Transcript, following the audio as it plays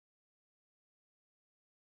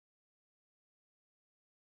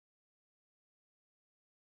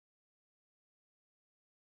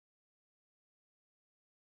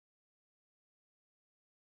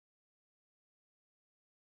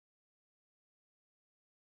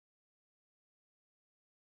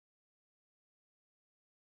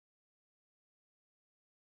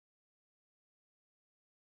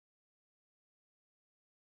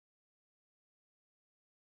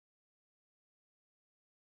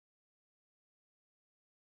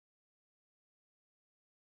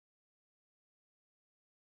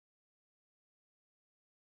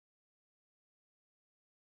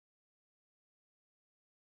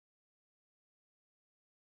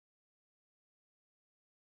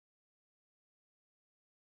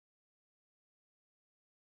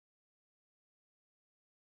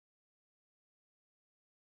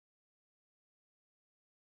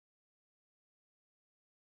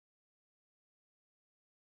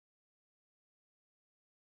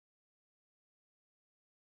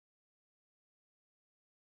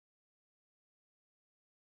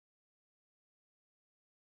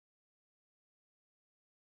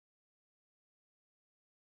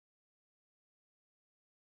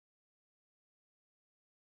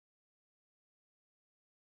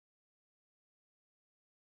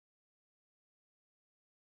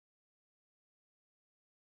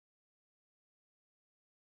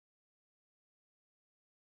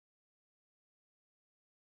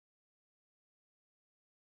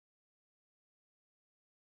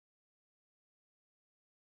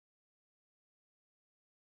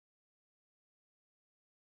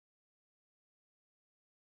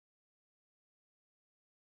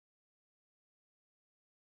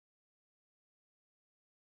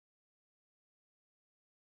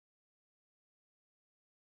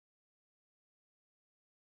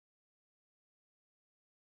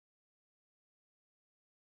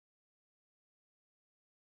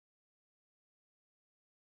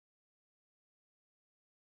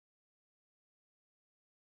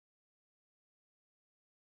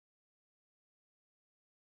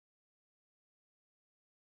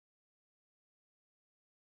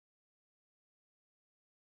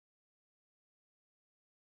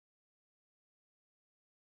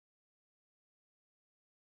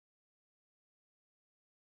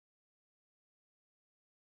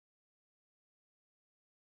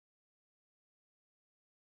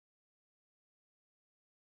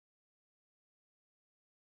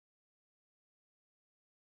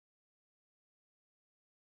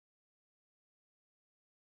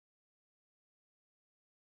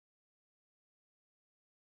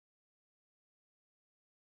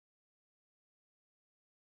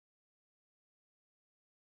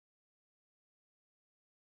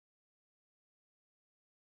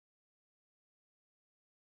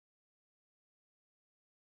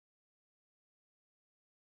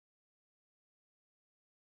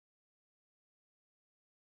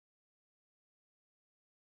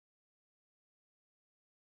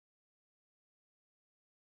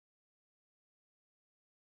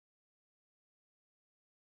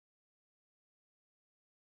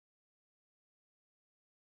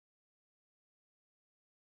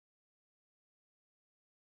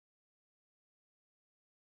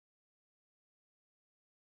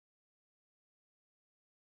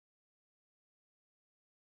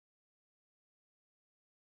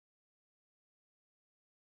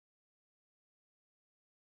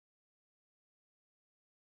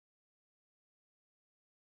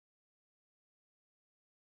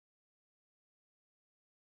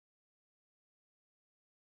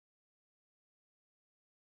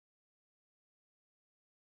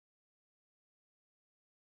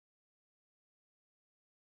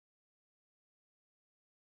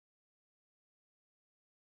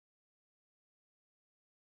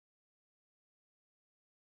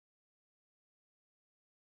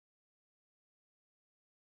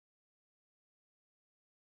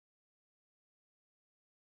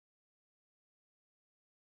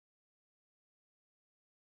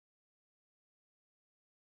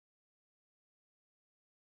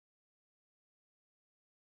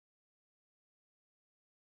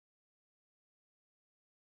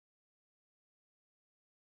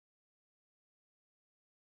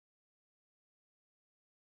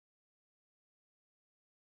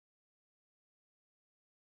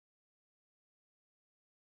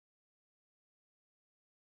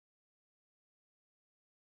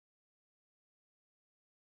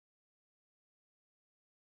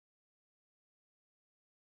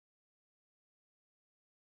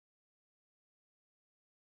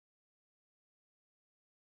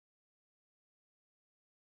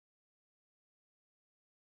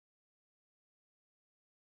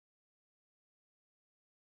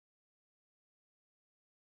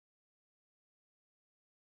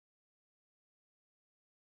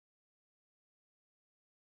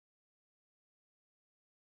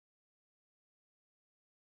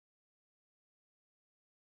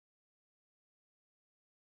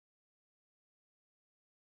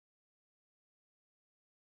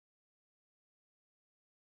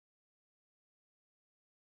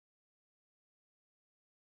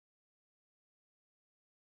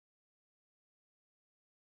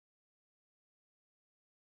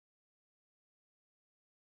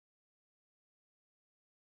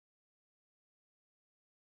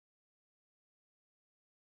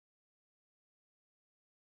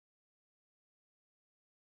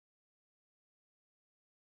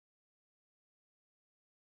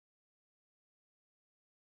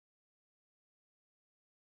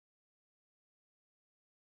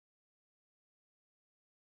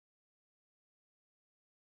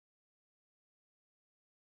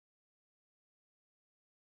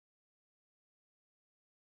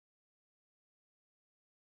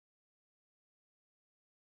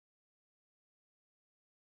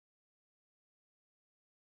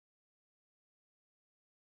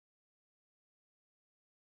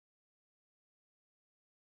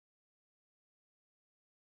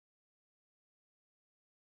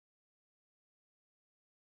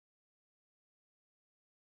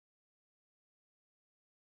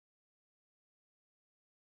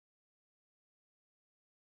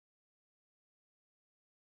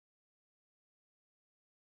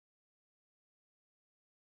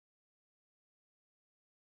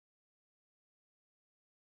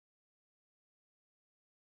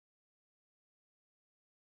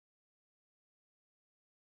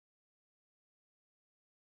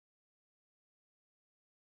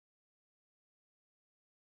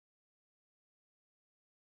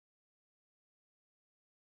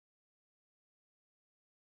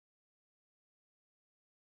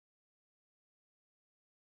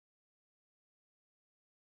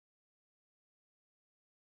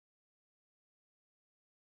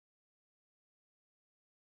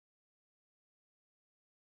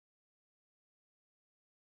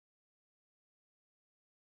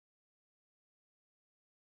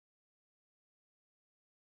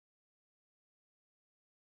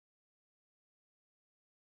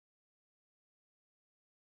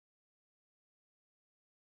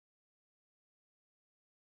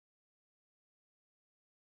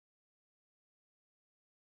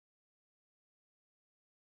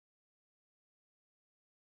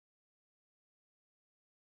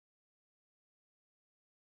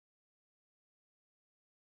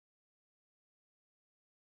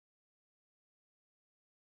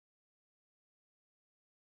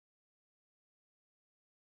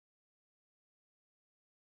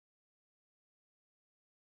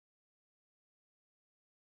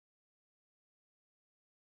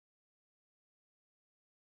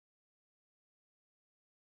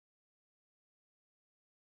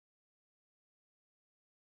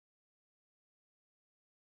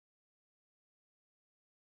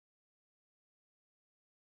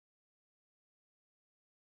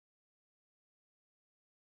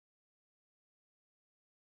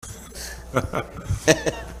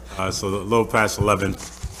So a little past 11.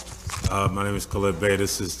 My name is Khalid Bey.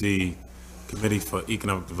 This is the Committee for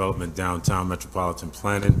Economic Development Downtown Metropolitan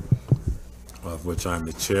Planning, of which I'm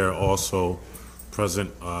the chair. Also present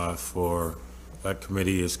for that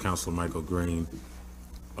committee is Councilor Michael Green.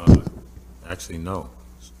 Actually, no.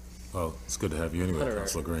 Well, it's good to have you anyway,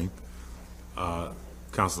 Councilor Green.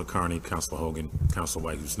 Councilor Carney, Councilor Hogan, Councilor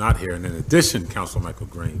White, who's not here, and in addition, Councilor Michael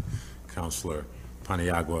Green, Councilor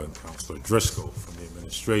Paniagua, and Councilor Driscoll. From the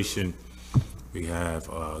administration, we have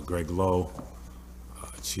Greg Lowe,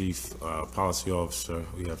 Chief Policy Officer.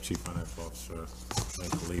 We have Chief Financial Officer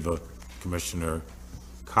Frank Oliva, Commissioner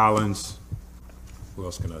Collins. Who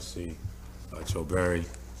else can I see? Joe Barry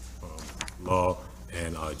from Law,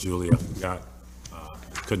 and Julie, I forgot.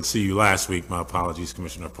 Couldn't see you last week. My apologies,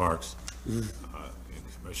 Commissioner Parks.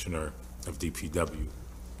 Commissioner of DPW,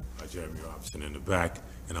 Jeremy Robinson in the back,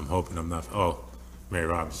 and I'm hoping I'm not, Mary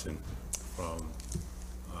Robinson from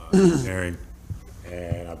engineering,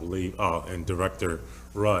 and I believe, and Director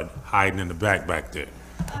Rudd hiding in the back there.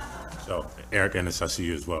 So, Eric Ennis, I see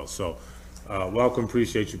you as well. So, welcome,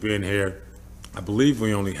 appreciate you being here. I believe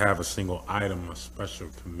we only have a single item, a special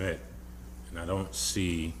permit, and I don't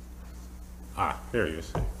see, here he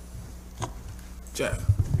is. Jeff.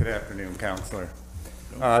 Good afternoon, Councilor.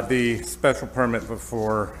 The special permit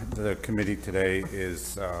before the committee today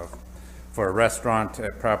is for a restaurant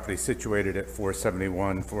at property situated at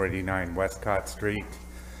 471, 489 Westcott Street.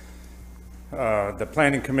 The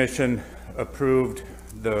Planning Commission approved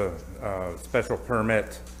the special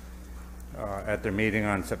permit at their meeting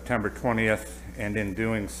on September 20th, and in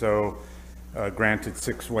doing so, granted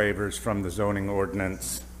 6 waivers from the zoning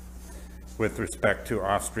ordinance with respect to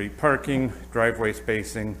off-street parking, driveway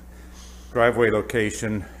spacing, driveway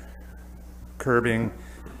location, curbing,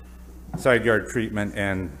 side yard treatment,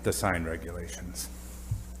 and the sign regulations.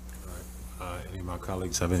 All right. Any of my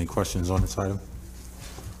colleagues have any questions on this item?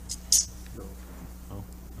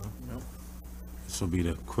 No. This will be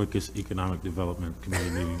the quickest Economic Development Committee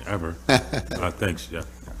meeting ever. Thanks, Jeff.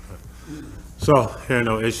 So, hearing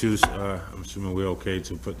no issues, I'm assuming we're okay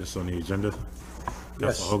to put this on the agenda.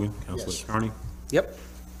 Yes. Councilor Hogan, Councilor Carney. Yep.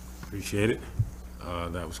 Appreciate it.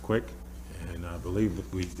 That was quick. And I believe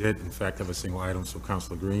that we did, in fact, have a single item, so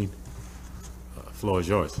Councilor Green, floor is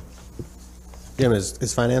yours. Jim,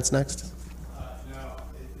 is finance next? No,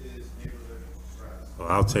 it is neighborhood trust. Well,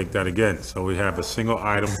 I'll take that again. So we have a single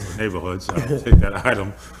item for neighborhoods. I'll take that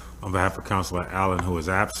item on behalf of Councilor Allen, who is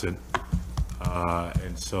absent.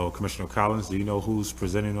 And so, Commissioner Collins, do you know who's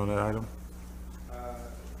presenting on that item?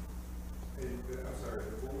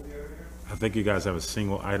 I think you guys have a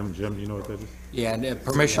single item. Jim, you know what that is? Yeah, and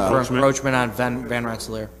permission for encroachment on Van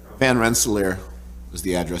Rensselaer. Van Rensselaer is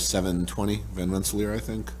the address, 720 Van Rensselaer, I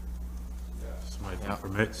think. Somebody got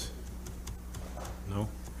permits? No?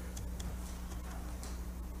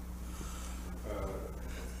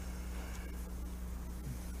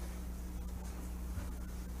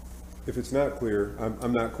 If it's not clear,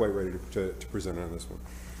 I'm not quite ready to present on this one.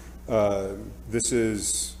 This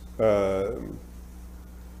is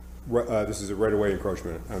a right-of-way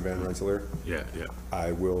encroachment on Van Rensselaer. Yeah.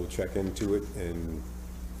 I will check into it and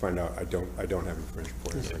find out. I don't have information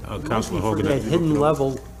for you. Councilor Hogan. That hidden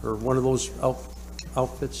level or one of those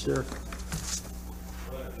outfits there.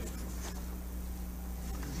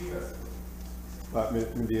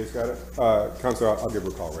 Mendia's got it. Councilor, I'll give her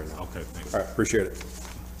a call right now. Okay, thanks. All right, appreciate it.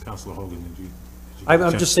 Councilor Hogan, did you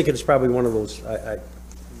I'm just thinking it's probably one of those, I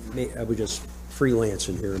would just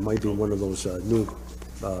freelancing here. It might be one of those new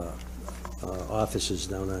offices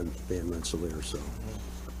down on Van Rensselaer, so.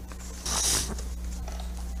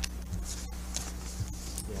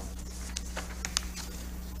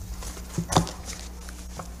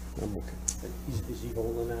 I'm okay. Is he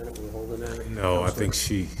holding on it? We're holding on it? No, I think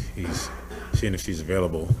he's seeing if she's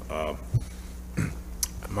available.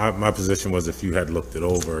 My position was if you had looked it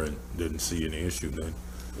over and didn't see any issue, then,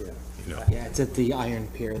 you know. Yeah, it's at the Iron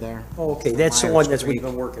Pier there. Oh, okay, that's the one Myers that we've Creek.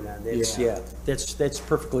 been working on. That's, Yeah. that's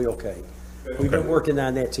perfectly okay. We've been working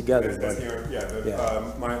on that together. That's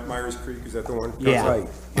but- Myers Creek, is that the one? Yeah, right.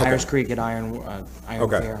 Myers Creek at Iron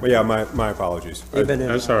Okay, Pier. well, yeah, my apologies. They've been in,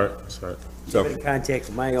 That's all right, that's all right. So, been in contact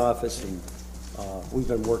with my office, and we've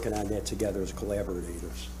been working on that together as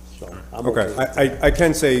collaborators, so I'm okay. okay, I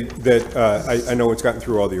can say that I know it's gotten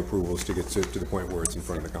through all the approvals to get to the point where it's in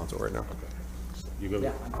front of the council right now. You good?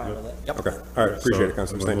 Yeah, I'm fine with it. Yep. Okay, all right, appreciate it,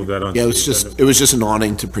 Councilor. We'll Thank move you. that on. Yeah, to it was the just agenda. an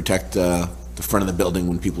awning to protect the front of the building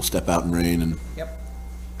when people step out in rain and. Yep.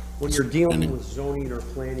 When you're dealing with zoning or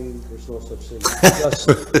planning, there's no such thing. Just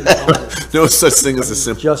an awning. No such thing as a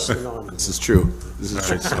simple. Just an awning. This is true. This is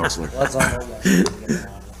true, Counselor. Let's all know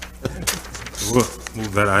that. We'll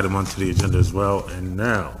move that item onto the agenda as well. And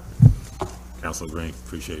now, Councilor Green,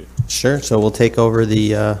 appreciate it. Sure, so we'll take over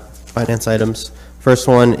the finance items. First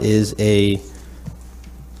one is a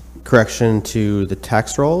correction to the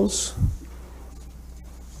tax rolls.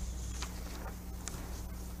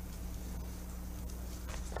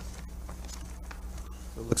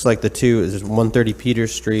 It looks like the two is 130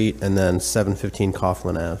 Peters Street and then 715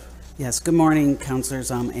 Coughlin Ave. Yes, good morning, councilors.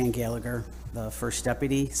 I'm Ann Gallagher, the first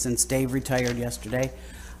deputy, since Dave retired yesterday.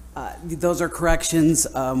 Those are corrections.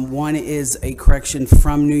 One is a correction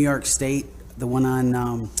from New York State, the one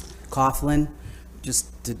on Coughlin. Just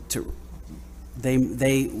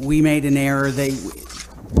we made an error.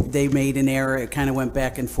 They made an error. It kind of went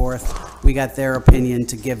back and forth. We got their opinion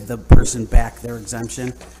to give the person back their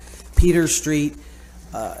exemption. Peters Street,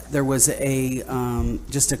 there was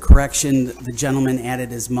just a correction. The gentleman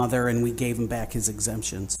added his mother, and we gave him back his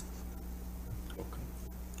exemptions.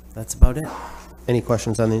 That's about it. Any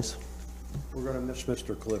questions on these? We're going to miss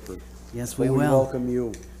Mr. Clifford. Yes, we But will. welcome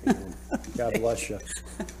you. And God bless you.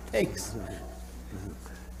 Thanks.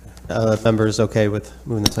 Members okay with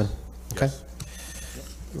moving this in? Okay.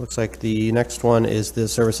 Looks like the next one is the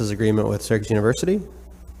services agreement with Syracuse University.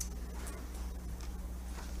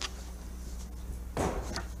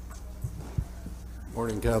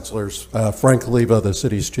 Morning, councilors. Frank Oliva, the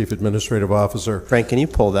city's chief administrative officer. Frank, can you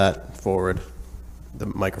pull that forward, the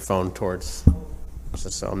microphone towards,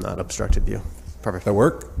 just so I'm not obstructed view? Perfect. That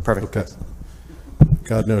work? Perfect. Okay.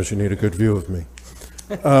 God knows you need a good view of me.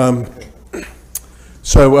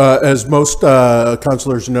 So as most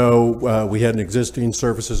councilors know, we had an existing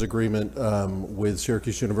services agreement with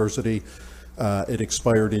Syracuse University. It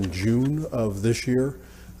expired in June of this year.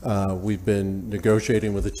 We've been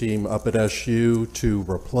negotiating with the team up at SU to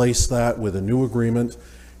replace that with a new agreement,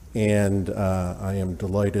 and I am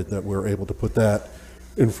delighted that we're able to put that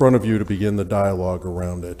in front of you to begin the dialogue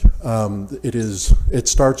around it. It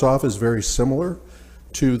starts off as very similar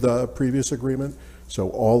to the previous agreement. So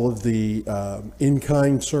all of the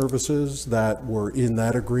in-kind services that were in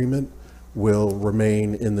that agreement will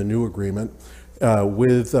remain in the new agreement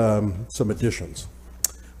with some additions.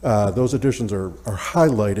 Those additions are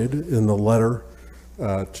highlighted in the letter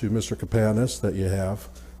to Mr. Kapanis that you have,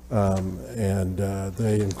 and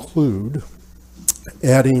they include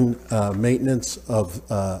adding maintenance of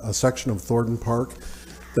a section of Thornton Park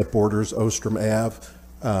that borders Ostrom Ave.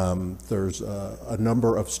 There's a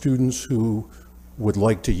number of students who would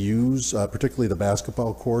like to use particularly the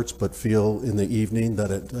basketball courts, but feel in the evening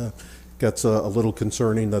that it gets a little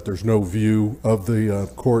concerning that there's no view of the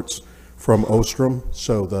courts from Ostrom,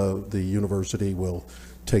 so the university will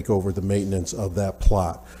take over the maintenance of that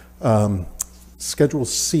plot. Schedule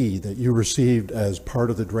C that you received as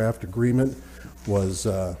part of the draft agreement was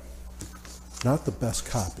not the best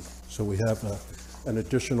copy, so we have an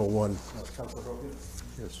additional one. Councilor Hogan?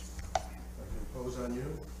 Yes. I can impose on you.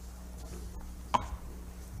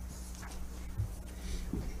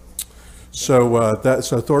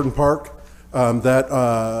 So Thornton Park, that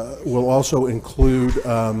will also include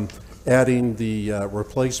adding the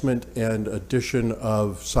replacement and addition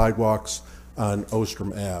of sidewalks on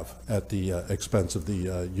Ostrom Ave at the expense of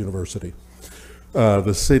the university.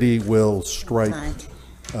 The city will stripe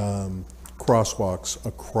crosswalks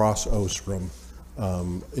across Ostrom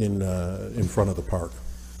in front of the park.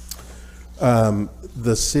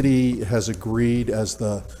 The city has agreed, as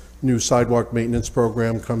the new sidewalk maintenance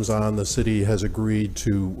program comes on, the city has agreed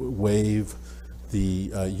to waive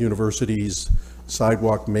the university's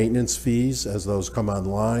sidewalk maintenance fees as those come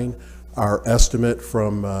online. Our estimate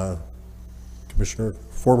from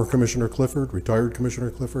former Commissioner Clifford, retired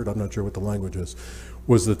Commissioner Clifford, I'm not sure what the language is,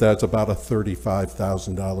 was that that's about a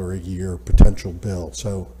 $35,000 a year potential bill.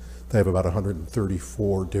 So they have about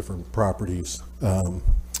 134 different properties.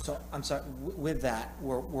 So, I'm sorry, with that,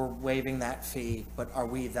 we're waiving that fee, but are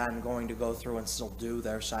we then going to go through and still do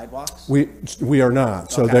their sidewalks? We are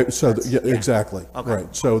not. So Okay. yeah, exactly. Okay.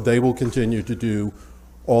 Right. So they will continue to do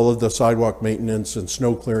all of the sidewalk maintenance and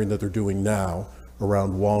snow clearing that they're doing now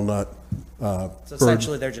around Walnut. So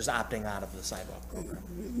essentially, they're just opting out of the sidewalk program.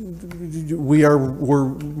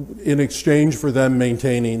 We're in exchange for them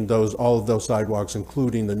maintaining all of those sidewalks,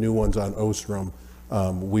 including the new ones on Ostrom.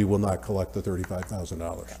 We will not collect the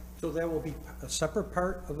 $35,000. So that will be a separate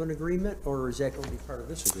part of an agreement, or is that going to be part of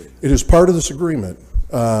this agreement? It is part of this agreement.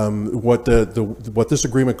 What this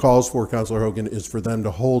agreement calls for, Councilor Hogan, is for them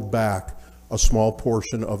to hold back a small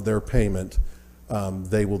portion of their payment.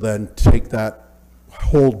 They will then take that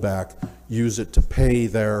holdback, use it to pay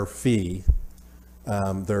their fee,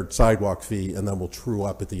 their sidewalk fee, and then we'll true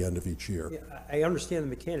up at the end of each year. Yeah, I understand the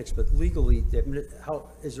mechanics, but legally, how,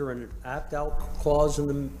 is there an opt-out clause in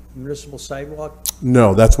the municipal sidewalk?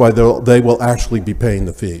 No, that's why they will actually be paying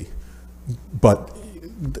the fee, but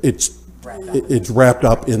it's wrapped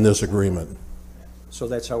up in this agreement. So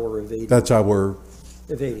that's how we're evading. That's how we're,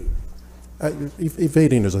 Evading.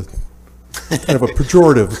 evading is a kind of a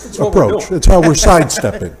pejorative what we're approach. doing. It's how we're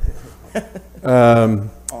sidestepping.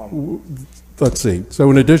 Let's see.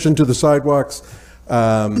 So in addition to the sidewalks,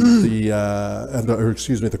 the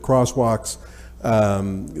crosswalks,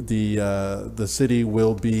 the city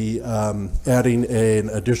will be adding an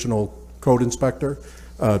additional code inspector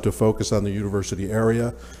to focus on the university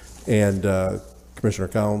area, and Commissioner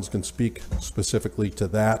Collins can speak specifically to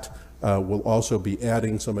that. We'll also be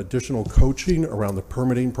adding some additional coaching around the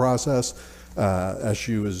permitting process.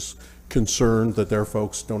 SU is concerned that their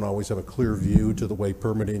folks don't always have a clear view to the way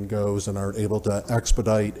permitting goes and aren't able to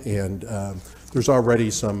expedite, and there's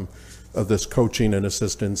already some of this coaching and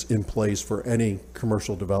assistance in place for any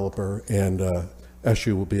commercial developer, and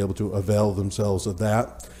SU will be able to avail themselves of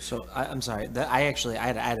that. So I'm sorry, I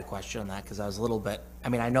had a question on that because I was a little bit, I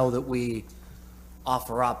mean, I know that we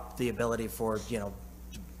offer up the ability for,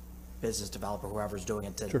 business developer, whoever's doing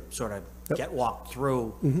it, to sort of get walked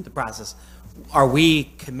through the process. Are we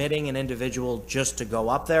committing an individual just to go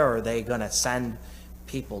up there, or are they gonna send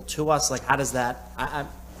people to us? Like, how does that, I'm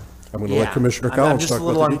going to let Commissioner I'm Collins just talk a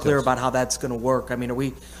about little the unclear details. about how that's gonna work. I mean,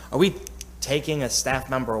 are we taking a staff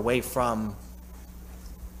member away from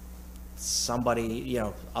somebody,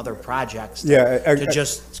 other projects to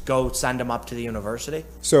just go send them up to the university?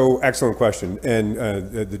 So, excellent question, and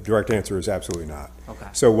the direct answer is absolutely not. Okay.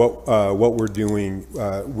 So what we're doing,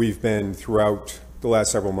 we've been throughout the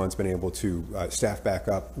last several months been able to staff back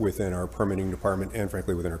up within our permitting department and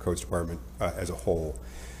frankly within our codes department as a whole.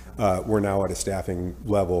 We're now at a staffing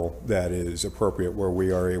level that is appropriate, where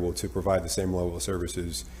we are able to provide the same level of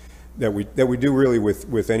services that we do really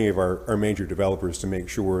with any of our major developers, to make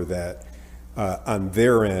sure that on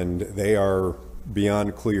their end they are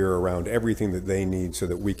beyond clear around everything that they need, so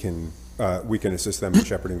that we can assist them in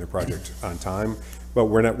shepherding the project on time. But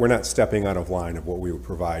we're not stepping out of line of what we would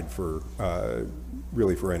provide for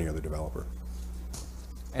really for any other developer.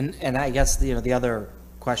 And I guess, the other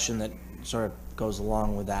question that sort of goes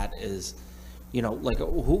along with that is, like,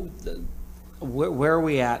 where are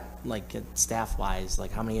we at, like, staff-wise?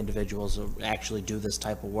 Like, how many individuals actually do this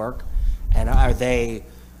type of work? And are they,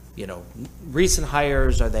 recent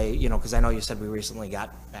hires? Are they, because I know you said we recently got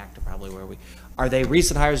back to probably where are they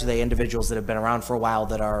recent hires? Are they individuals that have been around for a while,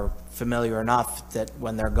 that are familiar enough that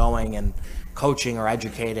when they're going and coaching or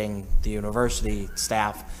educating the university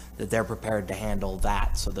staff, that they're prepared to handle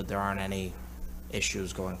that, so that there aren't any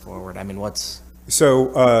issues going forward? I mean, what's...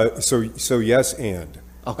 So yes, and.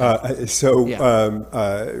 Okay.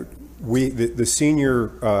 The senior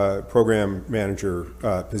program manager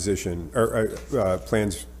position, or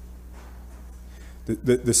plans,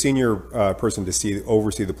 the senior person to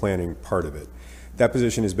oversee the planning part of it, that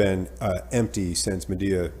position has been empty since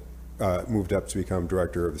Medea moved up to become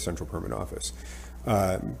director of the Central Permit Office.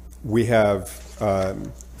 We have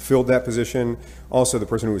filled that position. Also, the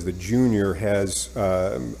person who was the junior has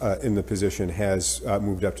in the position has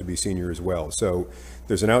moved up to be senior as well. So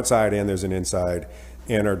there's an outside and there's an inside,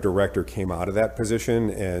 and our director came out of that position,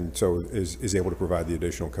 and so is able to provide the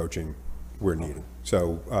additional coaching where needed.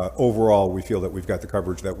 So overall, we feel that we've got the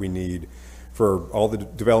coverage that we need for all the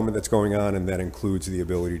development that's going on, and that includes the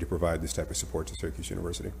ability to provide this type of support to Syracuse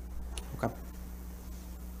University. Okay.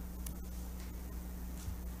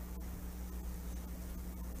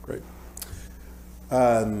 Great.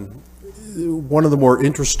 One of the more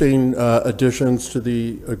interesting additions to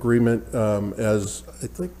the agreement, as I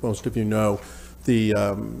think most of you know, the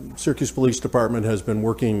Syracuse Police Department has been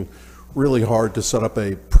working really hard to set up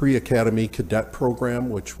a pre-academy cadet program,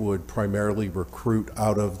 which would primarily recruit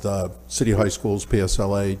out of the city high schools,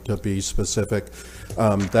 PSLA to be specific.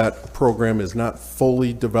 That program is not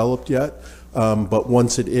fully developed yet, but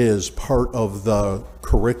once it is, part of the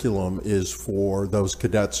curriculum is for those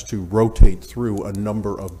cadets to rotate through a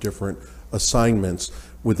number of different assignments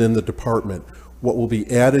within the department. What will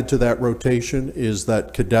be added to that rotation is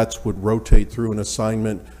that cadets would rotate through an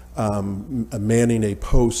assignment manning a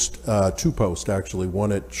post, two posts actually,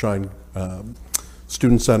 one at Shine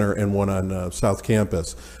Student Center and one on South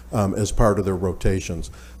Campus as part of their rotations.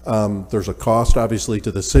 There's a cost obviously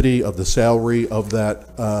to the city of the salary of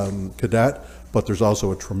that cadet, but there's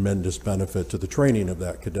also a tremendous benefit to the training of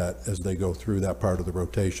that cadet as they go through that part of the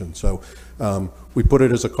rotation. So we put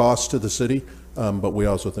it as a cost to the city, but we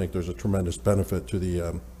also think there's a tremendous benefit to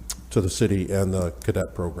the to the city and the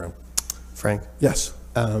cadet program. Frank? Yes.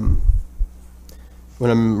 When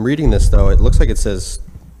I'm reading this, though, it looks like it says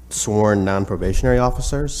sworn non-probationary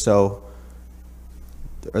officers. So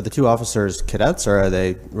are the two officers cadets or are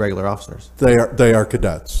they regular officers? They are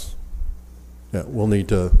cadets. Yeah, we'll need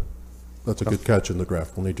to, that's a good catch in the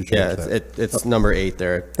graph. We'll need to change Yeah, that. it's number 8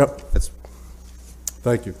 there. Yep. It's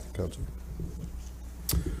Thank you, Councilor.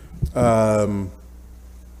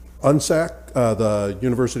 UNSAC, the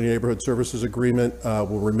University Neighborhood Services Agreement,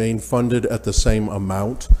 will remain funded at the same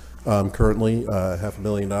amount, currently,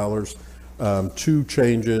 $500,000. Two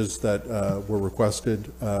changes that were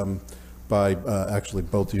requested by actually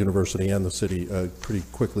both the university and the city pretty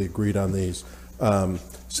quickly agreed on these.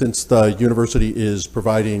 Since the university is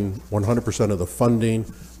providing 100% of the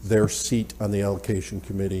funding, their seat on the allocation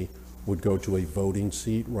committee would go to a voting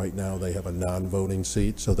seat. Right now, they have a non-voting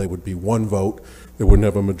seat, so they would be one vote. They wouldn't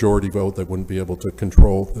have a majority vote. They wouldn't be able to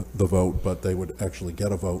control the vote, but they would actually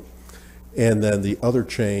get a vote. And then the other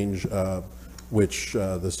change, which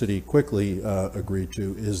the city quickly agreed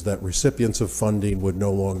to, is that recipients of funding would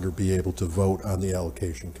no longer be able to vote on the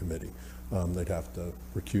allocation committee. They'd have to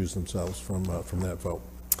recuse themselves from that vote.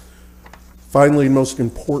 Finally, most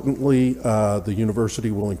importantly, the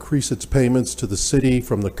university will increase its payments to the city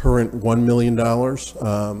from the current $1 million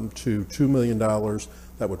to $2 million.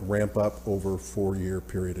 That would ramp up over a 4-year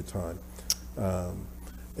period of time,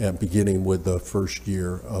 and beginning with the first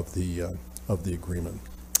year of the agreement.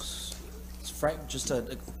 Frank, just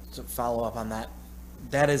to follow up on that,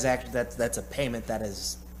 that is actually, that's a payment, that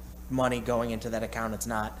is money going into that account. It's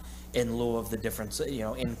not in lieu of the difference,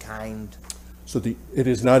 in kind. So it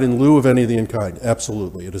is not in lieu of any of the in-kind,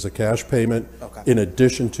 absolutely. It is a cash payment. Okay. In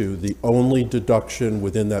addition to, the only deduction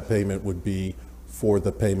within that payment would be for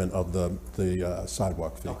the payment of the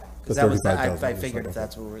sidewalk fee. Okay. The Because that was, $35,000 I figured if sidewalk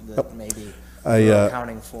that's what Yep. maybe I, we're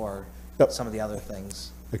accounting for Yep. some of the other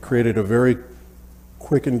things. fee. I created a very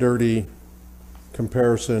quick and dirty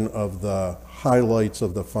comparison of the highlights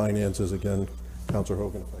of the finances. Again, Councilor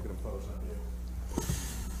Hogan, if I could impose on you.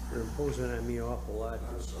 You're imposing on me an awful lot.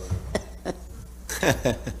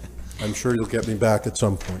 I'm sure you'll get me back at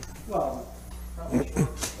some point. Well, probably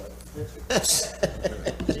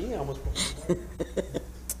See, I almost.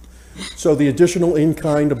 So the additional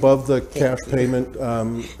in-kind above the cash payment,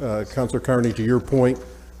 Councilor Carney, to your point,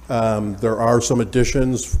 there are some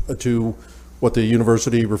additions to what the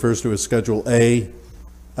university refers to as Schedule A.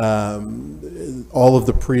 All of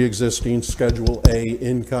the pre-existing Schedule A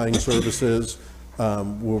in-kind services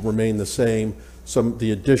will remain the same.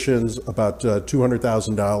 The additions, about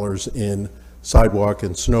 $200,000 in sidewalk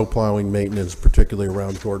and snow plowing maintenance, particularly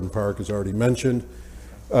around Gordon Park, as already mentioned,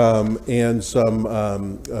 and some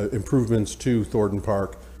improvements to Thornton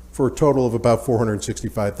Park for a total of about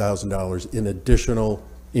 $465,000 in additional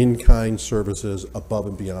in-kind services above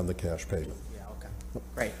and beyond the cash payment. Yeah, okay,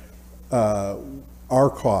 great. Our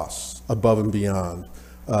costs above and beyond,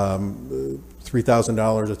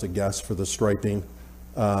 $3,000, it's a guess for the striping,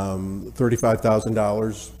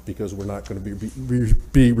 $35,000 because we're not going to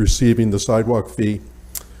be receiving the sidewalk fee,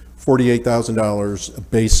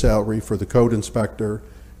 $48,000 base salary for the code inspector,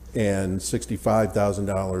 and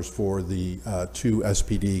 $65,000 for the 2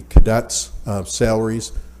 SPD cadets'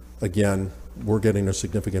 salaries. Again, we're getting a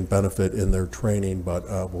significant benefit in their training, but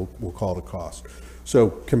we'll call it a cost. So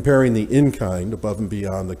comparing the in-kind above and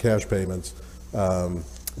beyond the cash payments,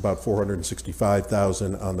 about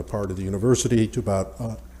 $465,000 on the part of the university to about,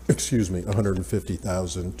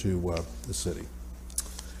 $150,000 to the city.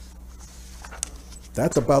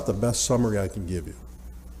 That's about the best summary I can give you,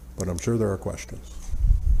 but I'm sure there are questions.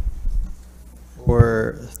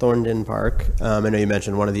 For Thorndon Park, I know you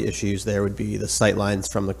mentioned one of the issues there would be the sight lines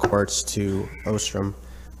from the courts to Ostrom.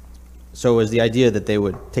 So is the idea that they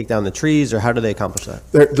would take down the trees, or how do they accomplish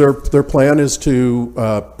that? Their plan is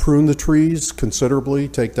to prune the trees considerably,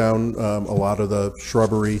 take down a lot of the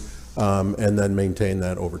shrubbery, and then maintain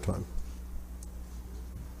that over time.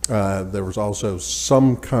 There was also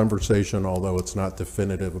some conversation, although it's not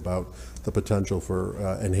definitive, about the potential for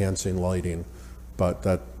enhancing lighting, but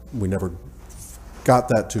that we never got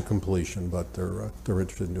that to completion, but they're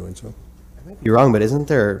interested in doing so. You're wrong, but isn't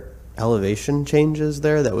there elevation changes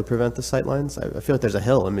there that would prevent the sight lines? I feel like there's a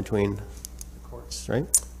hill in between the courts, right?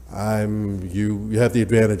 You have the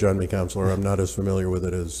advantage on me, Counselor. I'm not as familiar with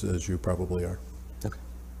it as you probably are. Okay.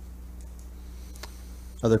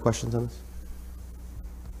 Other questions on this?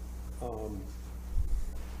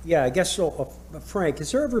 Yeah, I guess so. Frank,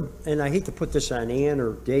 is there ever, and I hate to put this on Ann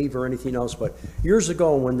or Dave or anything else, but years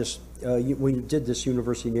ago when this when you did this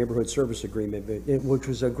University Neighborhood Service Agreement, which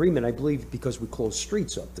was an agreement, I believe, because we closed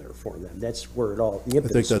streets up there for them. That's where it all, the I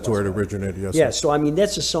impetus think that's where it was. originated, yes. Yeah, so I mean,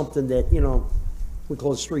 that's just something that, we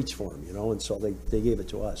closed streets for them, and so they gave it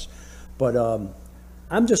to us. But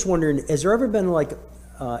I'm just wondering, has there ever been like,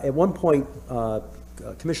 at one point,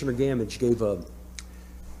 Commissioner Gamage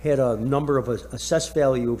had a number of assessed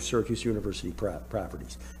value of Syracuse University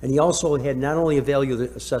properties. And he also had not only a value,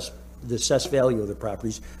 the assessed value of the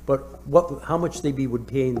properties, but how much they would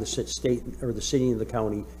pay in the state or the city and the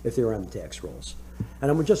county if they were on the tax rolls. And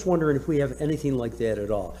I'm just wondering if we have anything like that at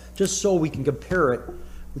all, just so we can compare it,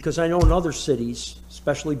 because I know in other cities,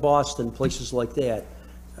 especially Boston, places like that,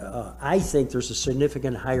 I think there's a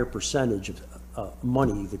significant higher percentage of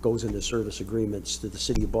money that goes into service agreements to the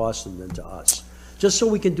city of Boston than to us, just so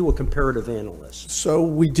we can do a comparative analysis. So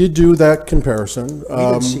we did do that comparison. We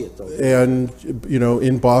didn't see it, though. And,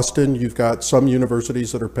 in Boston, you've got some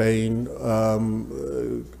universities that are paying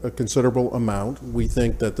a considerable amount. We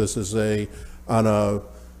think that this is on a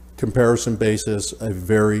comparison basis, a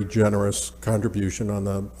very generous contribution on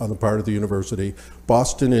the part of the university.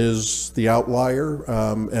 Boston is the outlier,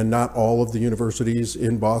 and not all of the universities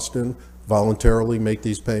in Boston voluntarily make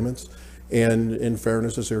these payments. And in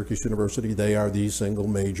fairness to Syracuse University, they are the single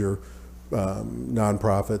major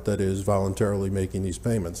nonprofit that is voluntarily making these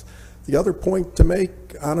payments. The other point to make,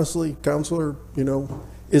 honestly, Counselor,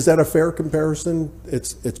 is that a fair comparison?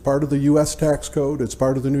 It's part of the U.S. tax code. It's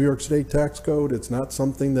part of the New York State tax code. It's not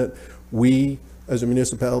something that we, as a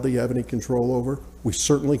municipality, have any control over. We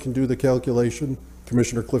certainly can do the calculation.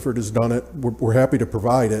 Commissioner Clifford has done it. We're happy to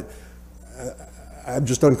provide it. I'm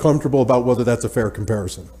just uncomfortable about whether that's a fair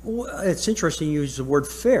comparison. Well, it's interesting you use the word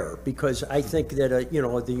fair, because I think that,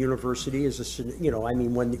 the university is,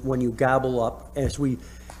 when you gobble up, as we,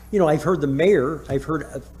 I've heard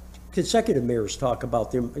consecutive mayors talk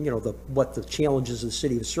about what the challenges of the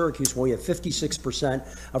city of Syracuse, when we have 56%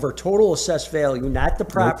 of our total assessed value, not the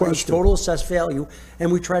properties, total assessed value,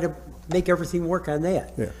 and we try to make everything work on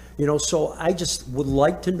that. Yeah. So I just would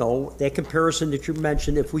like to know that comparison that you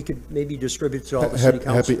mentioned, if we could maybe distribute to all the city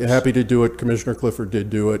councilors. Happy to do it. Commissioner Clifford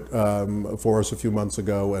did do it for us a few months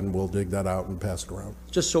ago, and we'll dig that out and pass it around.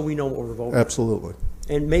 Just so we know what we're voting. Absolutely.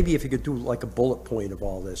 And maybe if you could do like a bullet point of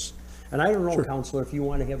all this. And I don't know, Sure. Counselor, if you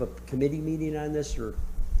want to have a committee meeting on this or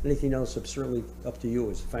anything else, it's certainly up to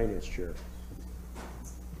you as finance chair.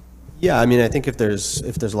 Yeah, I mean, I think if there's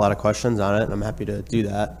a lot of questions on it, I'm happy to do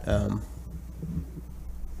that.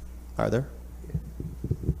 Are there?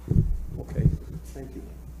 Okay, thank you.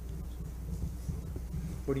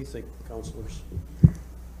 What do you think, councilors?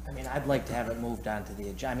 I mean, I'd like to have it moved on to the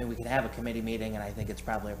agenda. I mean, we can have a committee meeting, and I think it's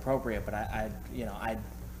probably appropriate, but I'd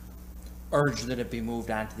urge that it be moved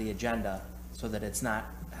on to the agenda so that it's not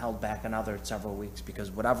held back another several weeks, because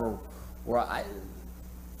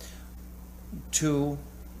to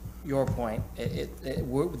your point,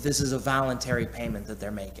 this is a voluntary payment that they're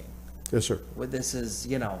making. Yes, sir. This is,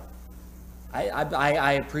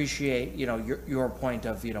 I appreciate, your point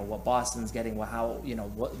of, what Boston's getting,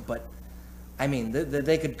 but I mean,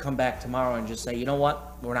 they could come back tomorrow and just say, you know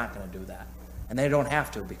what, we're not going to do that. And they don't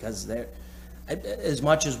have to, because as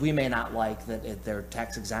much as we may not like that they're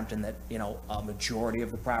tax exempt and that, a majority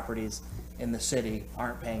of the properties in the city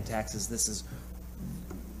aren't paying taxes, this is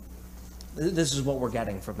what we're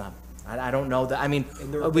getting from them. I don't know that, I mean.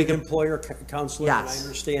 And they're a big employer, Counselor, and I Yes.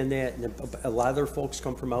 understand that, and a lot of their folks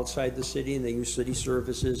come from outside the city, and they use city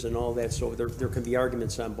services and all that, so there can be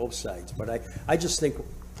arguments on both sides, but I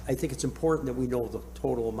think it's important that we know the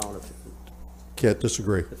total amount of it. Can't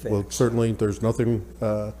disagree. facts. Well, certainly, there's nothing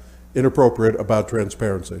inappropriate about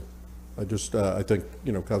transparency. I think,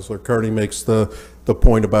 Councilor Carney makes the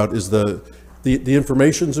point about, is the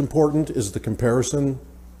information's important, is the comparison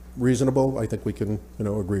reasonable? I think we can,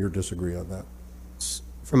 agree or disagree on that.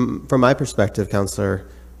 From my perspective, Counselor,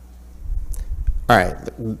 all right,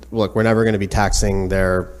 look, we're never going to be taxing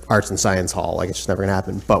their arts and science hall. Like, it's just never going to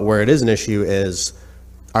happen. But where it is an issue is,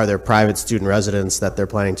 are there private student residents that they're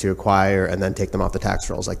planning to acquire and then take them off the tax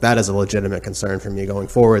rolls? Like, that is a legitimate concern for me going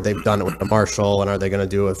forward. They've done it with the Marshall, and are they going to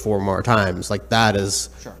do it 4 more times? Like, that is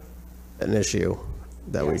an issue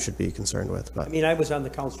that we should be concerned with. But I mean, I was on the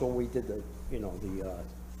council when we did the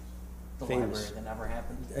library that never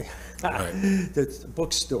happened. the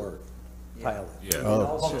bookstore pilot. Yeah. And Oh.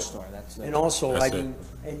 also- Bookstore, that's it. And also, That's I mean,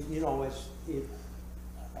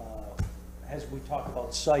 as we talk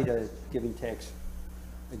about CITA giving tax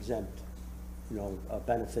exempt,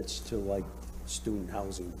 benefits to like student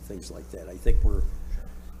housing, things like that. I think we're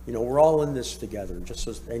all in this together,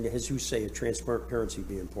 and as you say, transparency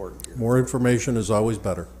be important here. More information is always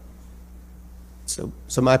better.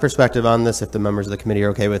 So my perspective on this, if the members of the committee are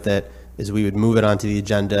okay with it, is we would move it onto the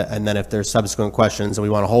agenda, and then if there's subsequent questions and we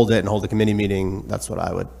want to hold it and hold a committee meeting, that's what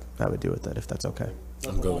I would do with it, if that's okay.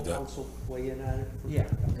 I'm good with that. Council weigh in on it? Yeah,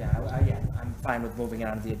 I'm fine with moving it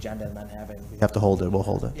onto the agenda and then having, We have to hold it, we'll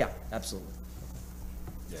hold it. yeah, absolutely.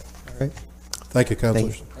 All right. Thank you,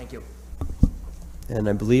 councilors. Thank you. And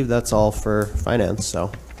I believe that's all for finance,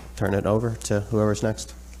 so turn it over to whoever's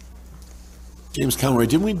next. James Conroy,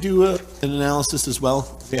 didn't we do an analysis as well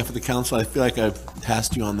on behalf of the council? I feel like I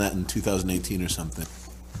tasked you on that in 2018 or something.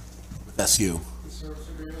 That's you. The service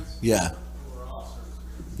agreements? Yeah.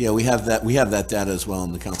 Yeah, we have that data as well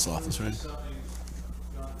in the council office, right?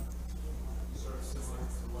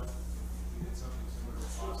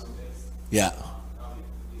 Yeah.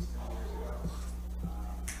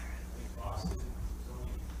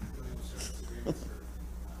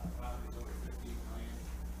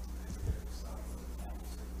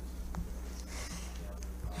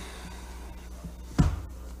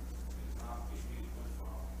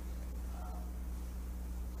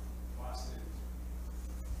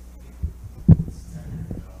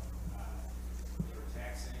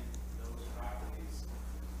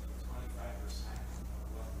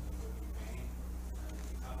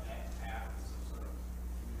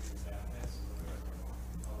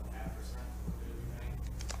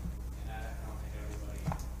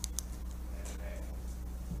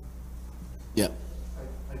 Yeah.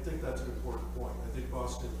 I think that's an important point. I think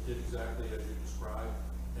Boston did exactly as you described,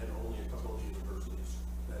 and only a couple of universities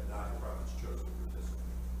that not-for-profits chose to participate.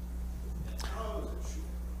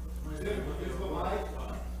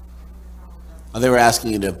 They were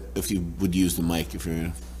asking you if you would use the mic if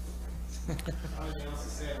you're.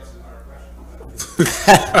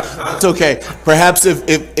 It's okay. Perhaps if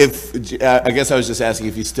I guess I was just asking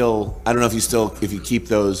if you still, I don't know if you keep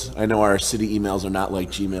those. I know our city emails are not like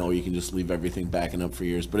Gmail where you can just leave everything backing up for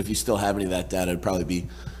years, but if you still have any of that data, it'd probably be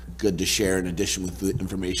good to share in addition with the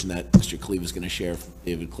information that Mr. Cleve is going to share from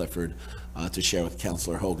David Clifford, to share with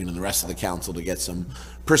Councilor Hogan and the rest of the council to get some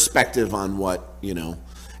perspective on what,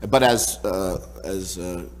 but as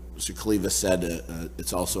Mr. Cleve has said,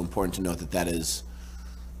 it's also important to note that is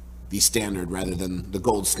the standard rather than the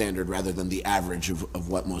gold standard rather than the average of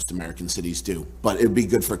what most American cities do. But it'd be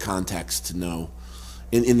good for context to know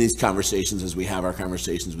in these conversations, as we have our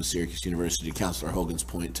conversations with Syracuse University, Councilor Hogan's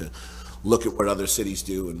point, to look at what other cities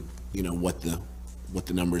do and what the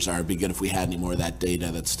numbers are. It'd be good if we had any more of that data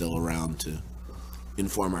that's still around to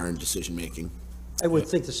inform our own decision making. I would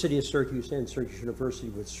think the city of Syracuse and Syracuse University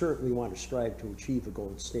would certainly want to strive to achieve a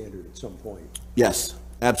gold standard at some point. Yes,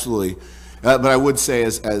 absolutely. But I would say,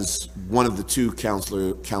 as one of the two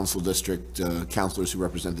council district councilors who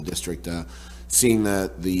represent the district, seeing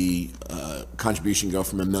the contribution go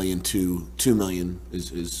from $1 million to $2 million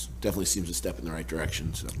is definitely seems a step in the right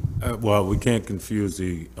direction. So, Well, we can't confuse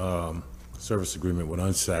the service agreement with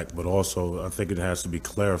UNSAC, but also I think it has to be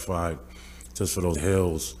clarified just for those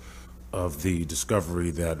hills of the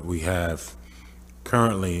discovery that we have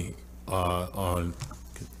currently on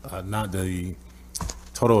not the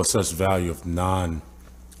total assessed value of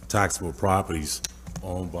non-taxable properties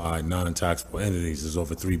owned by non-taxable entities is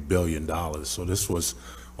over $3 billion. So this was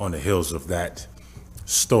on the heels of that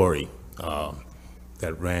story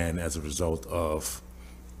that ran as a result of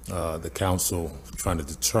the council trying to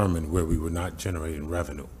determine where we were not generating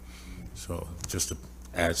revenue. So just to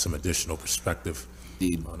add some additional perspective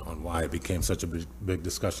on why it became such a big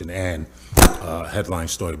discussion and headline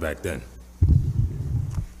story back then.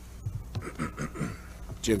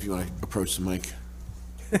 Jim, if you want to approach the mic.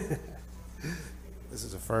 This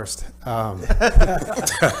is a first. I'm bringing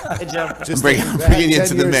you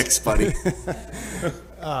into the mix, buddy.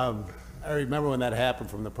 I remember when that happened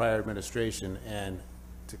from the prior administration, and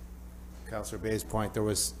to Councilor Bay's point, there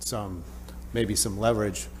was maybe some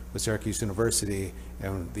leverage with Syracuse University,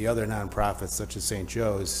 and the other nonprofits, such as St.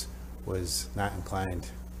 Joe's, was not inclined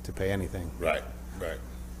to pay anything. Right.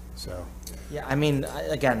 So. Yeah, I mean,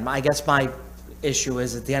 again, I guess my issue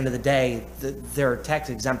is at the end of the day, they're tax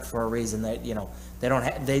exempt for a reason that, they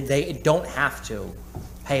don't have to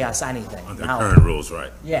pay us anything. Under current rules,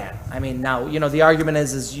 right. Yeah, I mean, now, the argument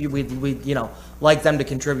is we like them to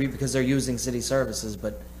contribute because they're using city services,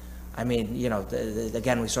 but I mean,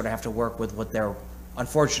 again, we sort of have to work with what they're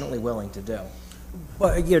unfortunately willing to do.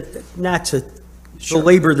 Well, not to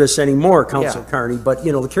belabor this anymore, Councilor Yeah. Carney, but,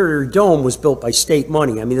 the Carrier Dome was built by state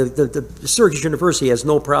money. I mean, the Syracuse University has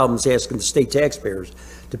no problems asking the state taxpayers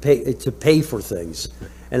to pay for things.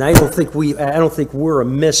 And I don't think we're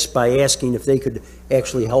amiss by asking if they could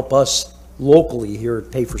actually help us, locally here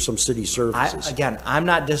pay for some city services. Again, I'm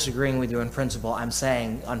not disagreeing with you in principle. I'm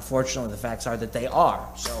saying, unfortunately, the facts are that they are.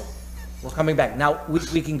 So we're coming back. Now,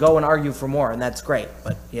 we can go and argue for more, and that's great,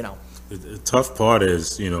 but, you know. The tough part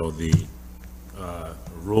is, you know, the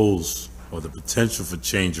rules or the potential for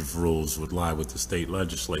change of rules would lie with the state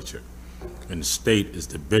legislature. And the state is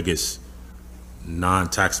the biggest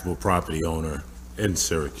non-taxable property owner in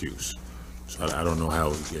Syracuse. So I don't know how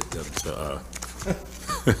we get them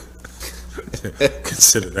to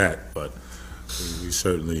consider that, but we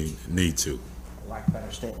certainly need to. Lack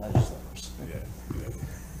better state legislators.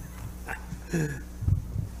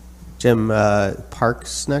 Jim,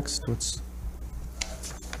 parks next, what's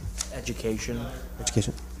Education.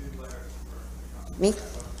 education? Me?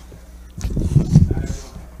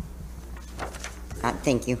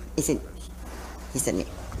 Thank you. He said me.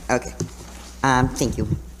 Okay. Thank you.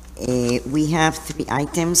 We have 3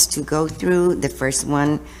 items to go through. The first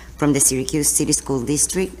one from the Syracuse City School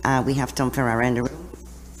District. We have Tom Ferrara in the room.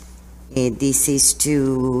 This is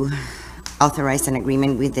to authorize an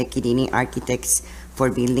agreement with the Kirini Architects for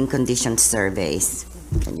building condition surveys.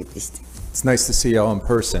 Can you please? It's nice to see you all in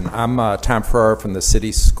person. I'm Tom Ferrara from the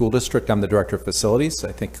City School District. I'm the Director of Facilities.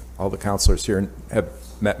 I think all the counselors here have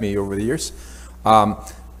met me over the years.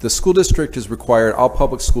 The school district is required, all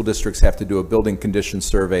public school districts have to do a building condition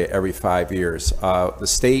survey every 5 years. The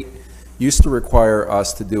state used to require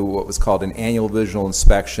us to do what was called an annual visual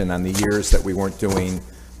inspection on the years that we weren't doing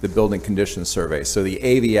the building condition survey. So the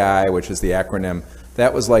AVI, which is the acronym,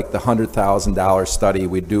 that was like the $100,000 study.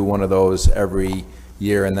 We'd do one of those every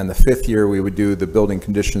year, and then the 5th year we would do the building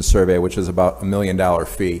condition survey, which is about $1 million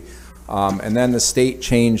fee. And then the state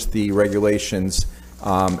changed the regulations,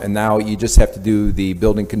 and now you just have to do the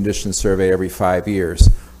building condition survey every 5 years.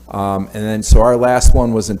 And then, so our last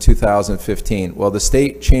one was in 2015. Well, the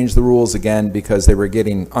state changed the rules again because they were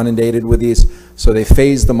getting inundated with these, so they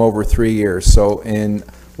phased them over 3 years. So in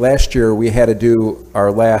last year, we had to do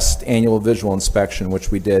our last annual visual inspection, which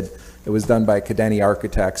we did. It was done by Kirini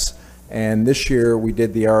Architects. And this year, we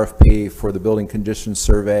did the RFP for the building condition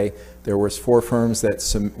survey. There was 4 firms that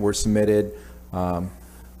were submitted.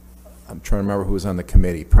 I'm trying to remember who was on the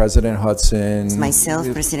committee. President Hudson. It's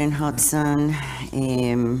myself, President Hudson.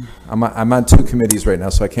 I'm on 2 committees right now,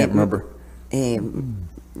 so I can't remember.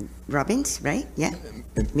 Robbins, right? Yeah.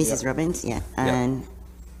 Mrs. Robbins, yeah. And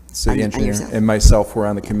City engineer yourself? and myself were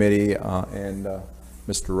on the committee, and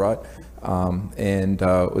Mr. Rutt. And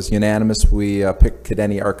it was unanimous. We picked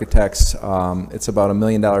Kirini Architects. It's about $1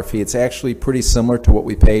 million fee. It's actually pretty similar to what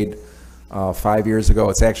we paid 5 years ago.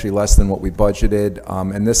 It's actually less than what we budgeted,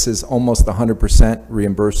 and this is almost 100%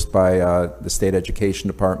 reimbursed by the state education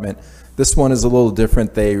department. This one is a little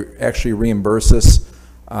different. They actually reimburse us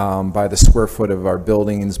by the square foot of our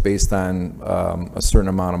buildings based on a certain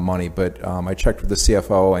amount of money, but I checked with the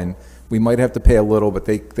CFO, and we might have to pay a little, but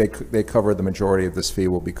they cover the majority of this fee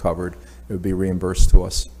will be covered. It would be reimbursed to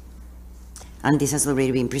us. And this has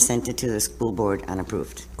already been presented to the school board and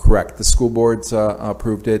approved. Correct. The school boards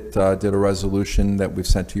approved it, did a resolution that we've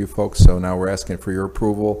sent to you folks, so now we're asking for your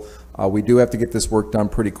approval. We do have to get this work done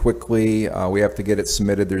pretty quickly. We have to get it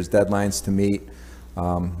submitted. There's deadlines to meet.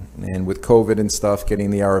 And with COVID and stuff,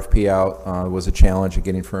 getting the RFP out was a challenge of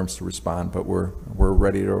getting firms to respond, but we're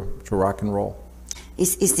ready to rock and roll.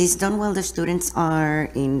 Is this done while the students are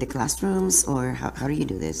in the classrooms, or how do you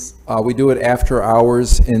do this? We do it after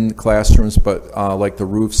hours in the classrooms, but like the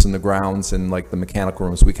roofs and the grounds and like the mechanical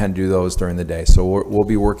rooms, we can do those during the day. So we'll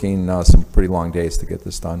be working some pretty long days to get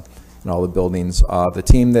this done in all the buildings. The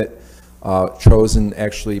team that Chosen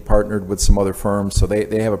actually partnered with some other firms, so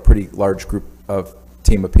they have a pretty large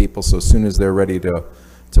team of people. So as soon as they're ready to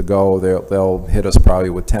go, they'll hit us probably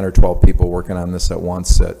with 10 or 12 people working on this at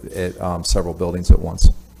once at several buildings at once.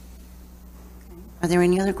 Are there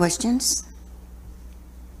any other questions?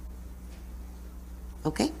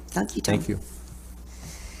 Okay, thank you, Tom. Thank you.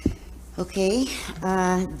 Okay,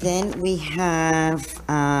 then we have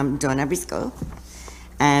Donna Briscoe,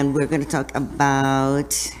 and we're going to talk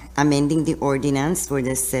about amending the ordinance for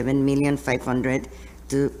the $7,500,000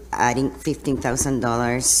 to adding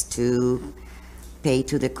 $15,000 to pay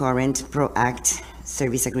to the current ProAct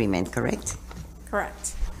service agreement, correct?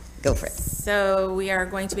 Correct. Go for it. So we are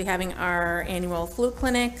going to be having our annual flu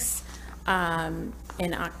clinics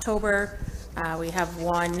in October. We have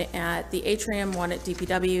one at the atrium, one at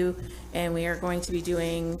DPW, and we are going to be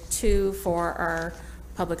doing 2 for our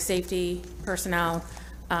public safety personnel.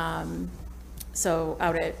 So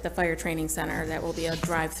out at the fire training center, that will be a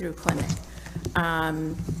drive-through clinic.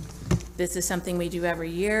 This is something we do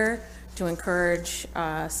every year to encourage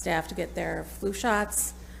staff to get their flu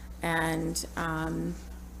shots, and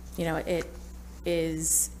you know, it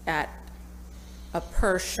is at a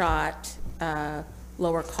per shot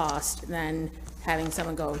lower cost than having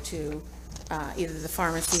someone go to either the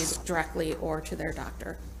pharmacy directly or to their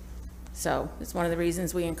doctor. So it's one of the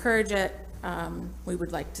reasons we encourage it. We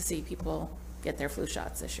would like to see people get their flu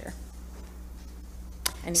shots this year.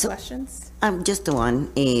 Any questions? Just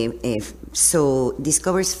one. So this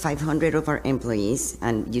covers 500 of our employees,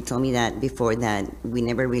 and you told me that before that we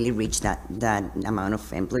never really reached that amount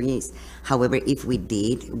of employees. However, if we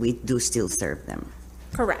did, we do still serve them.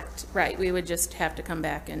 Correct, right. We would just have to come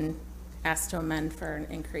back and ask to amend for an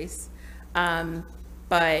increase.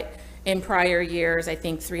 But in prior years, I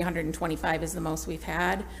think 325 is the most we've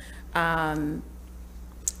had.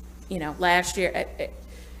 You know, last year,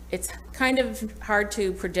 it's kind of hard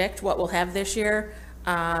to predict what we'll have this year.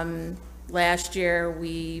 Last year,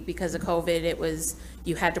 because of COVID, it was,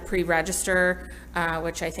 you had to pre-register,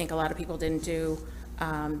 which I think a lot of people didn't do.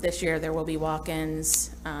 This year, there will be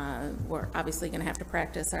walk-ins. We're obviously going to have to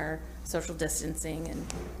practice our social distancing, and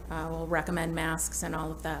we'll recommend masks and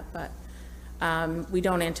all of that. But we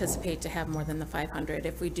don't anticipate to have more than the 500.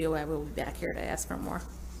 If we do, I will be back here to ask for more.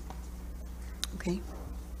 Okay.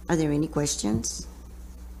 Are there any questions?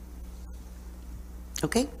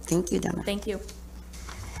 Okay, thank you, Donna. Thank you.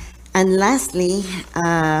 And lastly,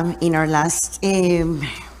 in our last meeting,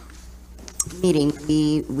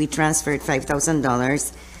 we transferred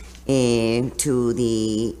 $5,000 to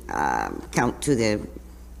the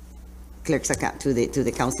clerk's account, to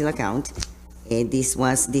the council account. This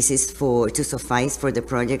is to suffice for the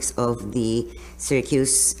projects of the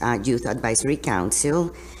Syracuse Youth Advisory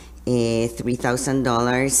Council.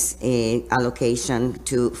 $3,000 allocation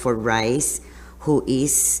for Rice, who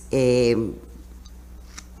is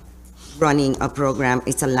running a program.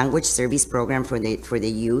 It's a language service program for the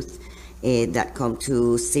youth that come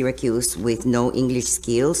to Syracuse with no English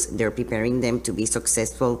skills. They're preparing them to be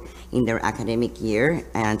successful in their academic year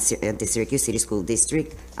and at the Syracuse City School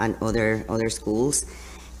District and other schools.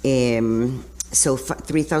 So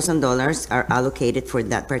 $3,000 are allocated for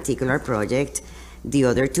that particular project. The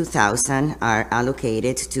other $2,000 are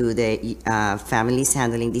allocated to the families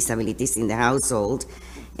handling disabilities in the household.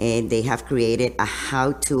 They have created a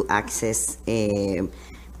how to access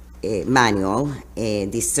manual,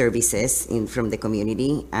 these services from the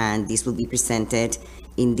community, and this will be presented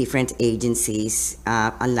in different agencies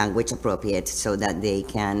and language appropriate so that they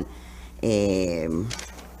can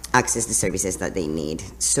access the services that they need.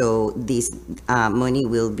 So this money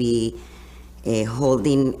will be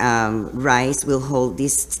holding, Rice will hold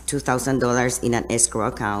this $2,000 in an escrow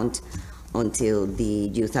account until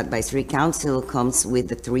the Youth Advisory Council comes with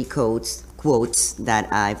the 3 quotes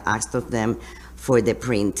that I've asked of them for the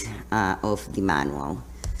print of the manual.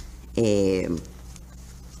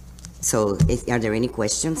 So are there any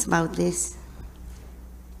questions about this?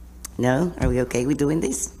 No? Are we okay with doing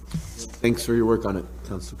this? Thanks for your work on it,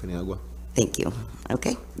 Councilor Paniagua. Thank you.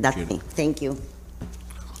 Okay, that's me. Thank you.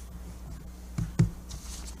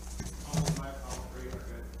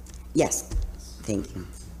 Yes, thank you.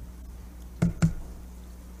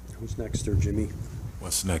 Who's next there, Jimmy?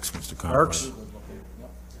 What's next, Mr. Conrad? Parks?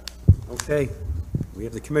 Okay, we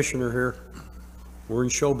have the commissioner here. We're in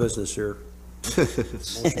show business here.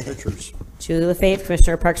 Motion pictures. Julie LaFave,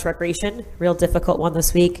 Commissioner of Parks Recreation. Real difficult one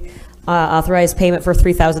this week. Authorized payment for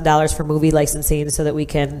 $3,000 for movie licensing so that we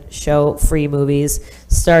can show free movies.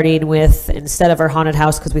 Starting with, instead of our haunted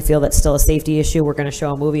house, because we feel that's still a safety issue, we're going to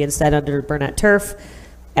show a movie instead under Burnett Turf.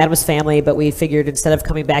 Adam's Family, but we figured instead of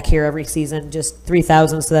coming back here every season, just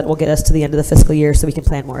 $3,000 so that will get us to the end of the fiscal year so we can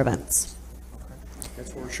plan more events.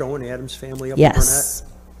 That's what we're showing, Adam's Family up in Yes.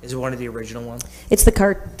 Burnett. Is it one of the original ones? It's the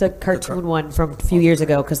cartoon one from a few years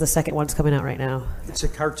ago because the second one's coming out right now. It's a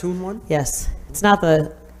cartoon one? Yes. It's not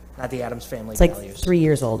the, Not the Adams Family it's like Values. 3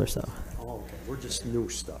 years old or so. Oh, okay, we're just new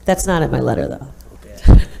stuff. That's not in my letter though.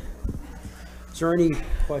 Okay. Is there any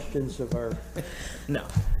questions of our No.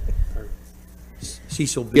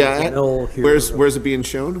 Cecil B. Hill here? Where's it being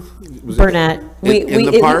shown? Was it Burnett. in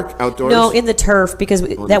the park, outdoors? No, in the turf because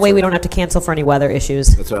that way we don't have to cancel for any weather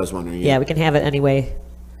issues. That's what I was wondering. Yeah, we can have it anyway.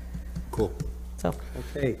 Cool. So.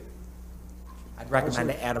 Okay. I'd recommend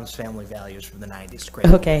the Adams Family Values from the 90s. Great.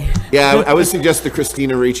 Okay. Yeah, I would suggest the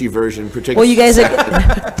Christina Ricci version, particularly. Well, you guys are.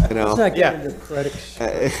 You know. Let's not get Yeah. into critics.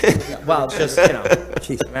 Well, it's just, you know,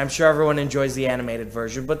 I'm sure everyone enjoys the animated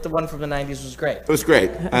version, but the one from the 90s was great. It was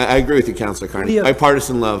great. I agree with you, Councilor Carney.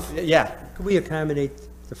 Bipartisan love. Yeah. Could we accommodate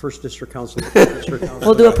the first district council.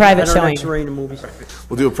 We'll do a private At our next showing. arena movies.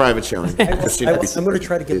 We'll do a private showing. I'm going to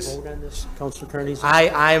try to get a vote on this, Councilor Carney.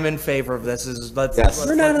 I am in favor of this. Yes.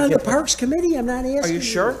 You're not on the Parks Committee, I'm not asking. Are you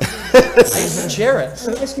sure? I used to chair it.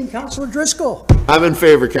 I'm asking Councilor Driscoll. I'm in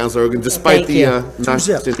favor, Councilor Hogan, despite Thank the you.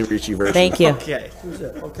 non-Cindy Ricci version. Thank you. Okay. Who's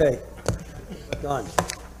it? Okay, done.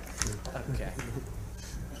 Okay.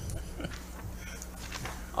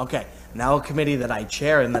 Okay. Now a committee that I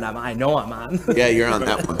chair and that I know I'm on. Yeah, you're on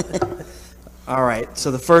that one. All right,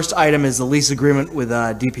 so the first item is the lease agreement with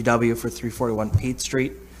DPW for 341 Pete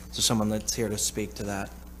Street. So someone that's here to speak to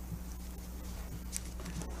that.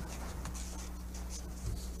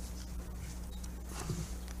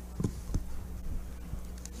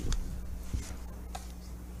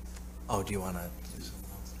 Oh, do you want to?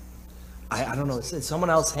 I don't know. Is someone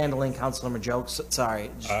else handling Councilor Majokes? Sorry.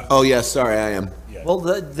 Oh, yes, sorry, I am. Well,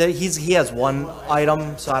 he has one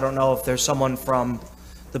item, so I don't know if there's someone from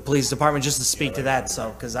the police department just to speak to that.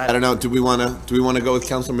 So, because I don't know, do we want to go with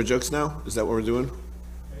Councilor Majokes now? Is that what we're doing?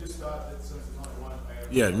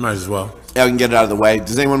 Yeah, you might as well. Yeah, we can get it out of the way.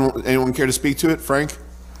 Does anyone care to speak to it? Frank?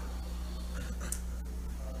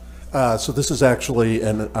 So this is actually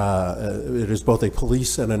it is both a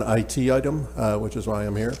police and an IT item, which is why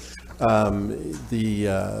I'm here.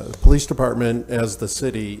 The police department, as the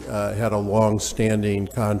city, had a long-standing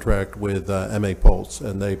contract with MA Pulse,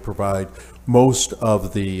 and they provide most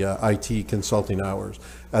of the IT consulting hours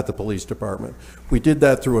at the police department. We did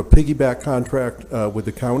that through a piggyback contract with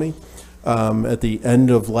the county. At the end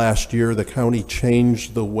of last year, the county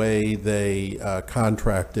changed the way they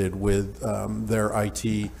contracted with their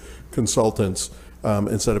IT consultants.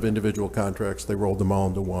 Instead of individual contracts, they rolled them all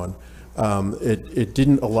into one. It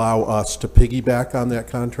didn't allow us to piggyback on that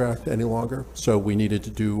contract any longer, so we needed to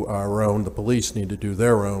do our own, the police need to do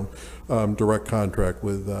their own direct contract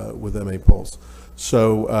with MA Pulse.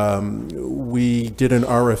 So we did an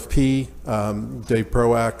RFP. Dave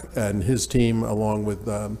Proack and his team, along with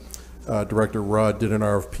Director Rudd, did an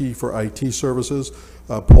RFP for IT services.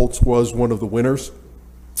 Pulse was one of the winners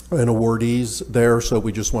and awardees there, so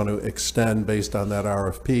we just want to extend, based on that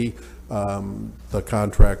RFP, the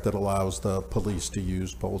contract that allows the police to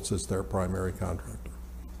use Pulse as their primary contractor.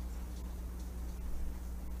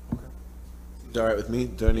 Is that all right with me?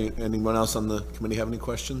 Do anyone else on the committee have any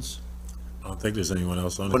questions? I don't think there's anyone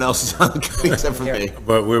else on it. Anyone else is on the committee except for me?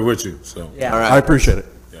 But we're with you, so. Yeah. All right. I appreciate it.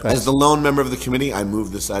 As the lone member of the committee, I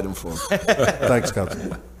move this item forward. Thanks,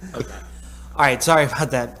 Councilman. All right, sorry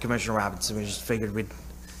about that, Commissioner Robinson. We just figured we'd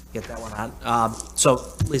get that one on. So,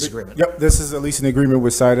 lease agreement. Yep, this is a leasing agreement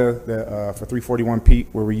with SIDA for 341 Pete,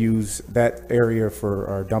 where we use that area for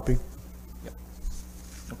our dumping. Yep.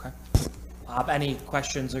 Okay. Any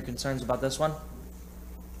questions or concerns about this one?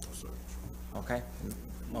 Okay.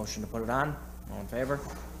 Motion to put it on. All in favor?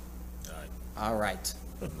 All right.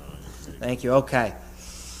 Thank you. Okay.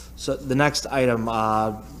 So the next item,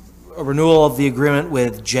 a renewal of the agreement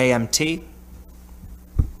with JMT.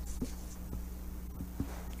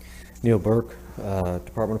 Neil Burke,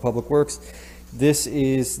 Department of Public Works. This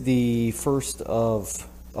is the first of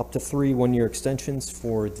up to 3 one-year extensions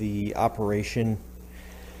for the operation,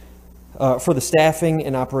 for the staffing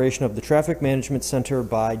and operation of the Traffic Management Center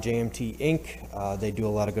by JMT Inc. They do a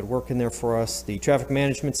lot of good work in there for us. The Traffic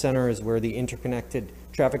Management Center is where the interconnected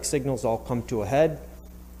traffic signals all come to a head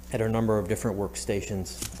at a number of different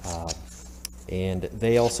workstations. And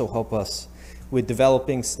they also help us with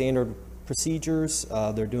developing standard procedures.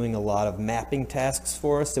 They're doing a lot of mapping tasks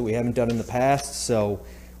for us that we haven't done in the past. So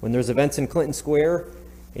when there's events in Clinton Square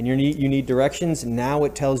and you need directions, now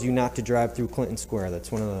it tells you not to drive through Clinton Square.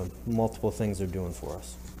 That's one of the multiple things they're doing for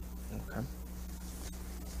us. Okay.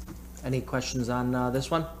 Any questions on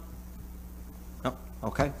this one? No.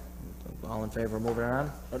 Okay. All in favor of moving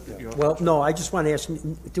on? Well, no, I just want to ask,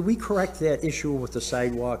 did we correct that issue with the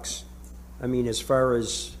sidewalks? I mean, as far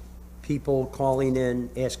as people calling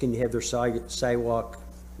in, asking to have their sidewalk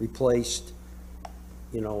replaced,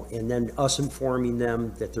 you know, and then us informing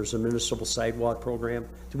them that there's a municipal sidewalk program.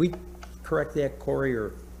 Did we correct that, Corey,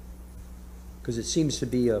 or? Because it seems to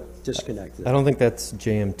be a disconnect. I don't think that's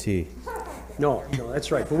JMT. No,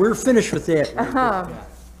 that's right. But we're finished with that.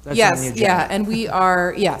 Yes, yeah, and we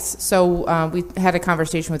are, yes. So we had a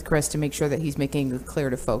conversation with Chris to make sure that he's making it clear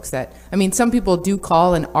to folks that, I mean, some people do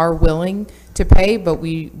call and are willing to pay, but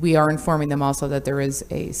we are informing them also that there is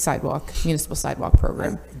a sidewalk, municipal sidewalk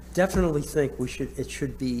program. I definitely think it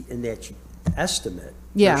should be in that estimate.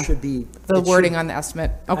 Yeah. There should be. The wording on the estimate.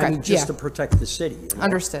 Okay, I mean, just to yeah. protect the city. You know?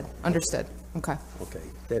 Understood. Okay. Okay,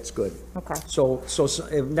 that's good. Okay. So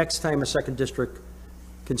next time a second district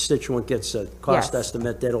constituent gets a cost Yes.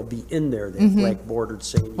 estimate, that'll be in there, that Mhm. black bordered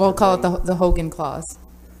saying. We'll call it the Hogan clause.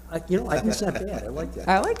 I think it's not bad, I like that.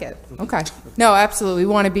 I like it. Okay. No, absolutely.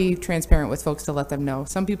 We want to be transparent with folks to let them know.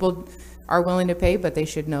 Some people are willing to pay, but they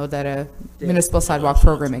should know that a municipal sidewalk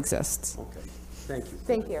program exists. Okay, thank you.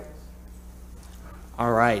 Thank you.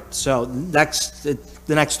 All right, so the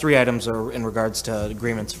next three items are in regards to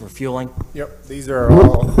agreements for fueling. Yep, these are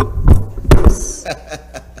all.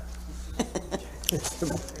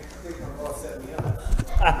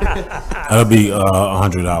 That'll be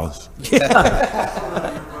 $100.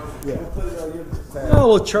 Oh,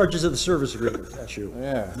 well, charges of the service agreement, that's you.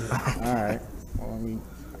 Yeah, all right. Well,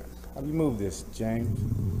 how do you move this, James?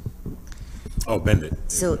 Oh, bend it.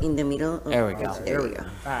 So in the middle? There we go. There we go.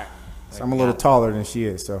 All right. So I'm a little taller than she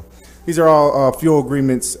is, so. These are all fuel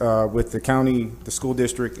agreements with the county, the school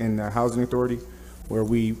district, and the housing authority, where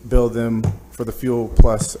we bill them for the fuel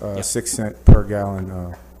plus 6 cents per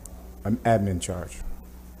gallon admin charge.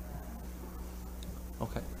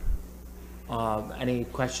 Okay. Any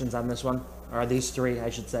questions on this one? Or these three, I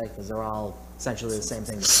should say, because they're all essentially the same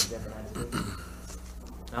thing, just different entities.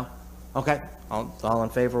 No? Okay. All in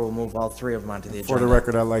favor, we'll move all three of them onto the agenda. For the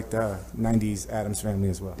record, I like the 90s Addams Family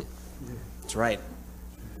as well. That's right.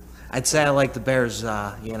 I'd say I like the Bears,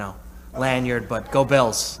 lanyard, but go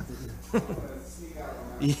Bills.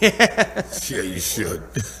 Yeah. Yeah, you should.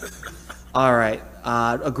 All right.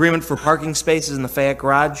 Agreement for parking spaces in the Fayette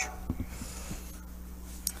Garage.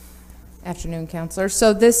 Afternoon, Counselor.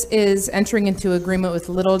 So this is entering into agreement with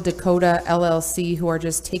Little Dakota LLC, who are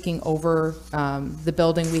just taking over the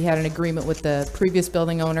building. We had an agreement with the previous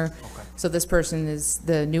building owner. So this person is,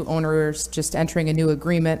 the new owner is just entering a new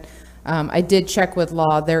agreement. I did check with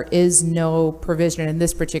law. There is no provision in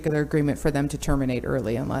this particular agreement for them to terminate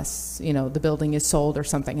early unless, the building is sold or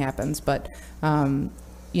something happens. But,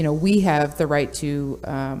 we have the right to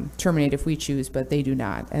terminate if we choose, but they do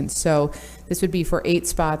not. And so this would be for 8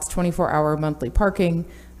 spots, 24-hour monthly parking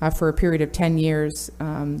for a period of 10 years.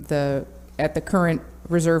 At the current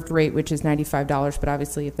reserved rate, which is $95, but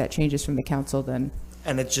obviously if that changes from the council, then.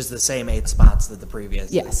 And it's just the same 8 spots that the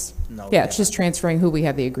previous? Yes. No. Yeah, it's just transferring who we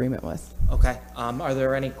have the agreement with. Okay. Are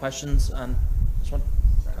there any questions on this one?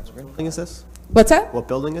 What building is this? What's that? What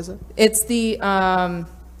building is it? It's the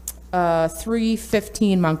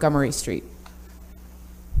 315 Montgomery Street.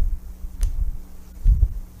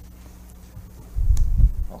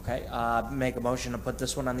 Okay, make a motion to put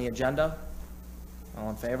this one on the agenda. All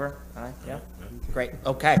in favor? Aye, yeah? Great,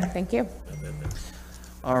 okay. Thank you.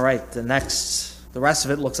 All right, the rest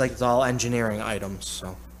of it looks like it's all engineering items,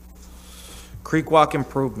 so. Creek Walk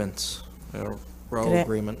improvements, road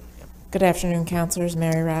agreement. Good afternoon, councilors.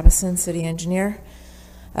 Mary Robison, city engineer.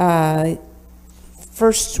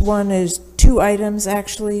 First one is 2 items,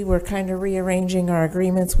 actually. We're kind of rearranging our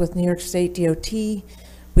agreements with New York State DOT.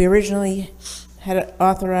 We originally had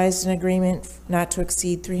authorized an agreement not to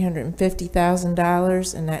exceed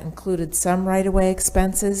 $350,000, and that included some right-of-way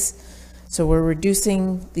expenses. So we're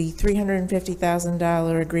reducing the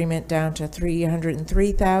 $350,000 agreement down to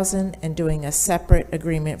 $303,000 and doing a separate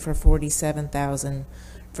agreement for $47,000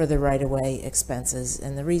 for the right-of-way expenses.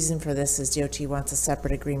 And the reason for this is DOT wants a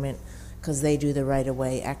separate agreement because they do the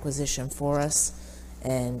right-of-way acquisition for us,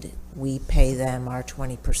 and we pay them our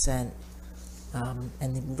 20%.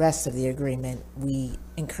 And the rest of the agreement, we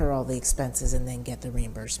incur all the expenses and then get the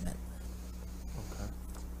reimbursement. Okay.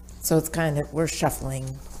 So it's kind of, we're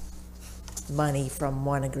shuffling money from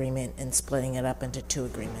one agreement and splitting it up into 2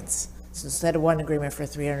 agreements. So instead of one agreement for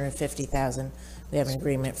 $350,000, we have an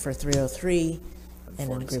agreement for $303,000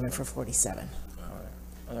 and an agreement for $47,000. All right.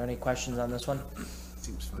 Are there any questions on this one?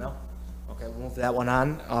 Seems fine. No? Okay, we'll move that one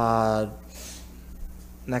on.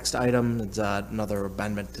 Next item is another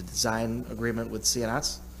amendment to design agreement with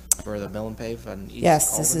CNS for the mill and pave on East Yes,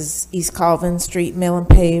 Colvin. this is East Colvin Street Mill and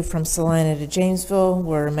Pave from Salina to Jamesville.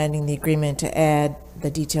 We're amending the agreement to add the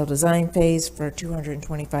detailed design phase for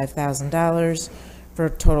 $225,000 for a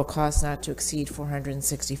total cost not to exceed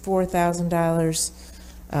 $464,000.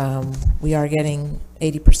 We are getting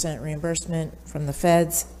 80% reimbursement from the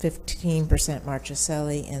feds, 15%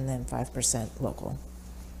 Marchicelli, and then 5% local.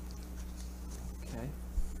 Okay.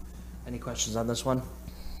 Any questions on this one?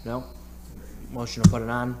 No? Motion to put it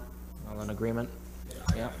on? All in agreement?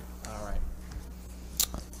 Yeah. All right.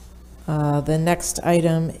 The next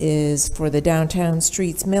item is for the downtown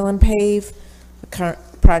streets mill and pave. The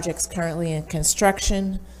project's currently in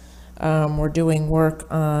construction. We're doing work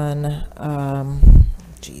on,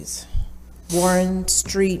 Warren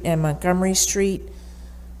Street and Montgomery Street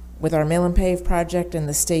with our mill and pave project, and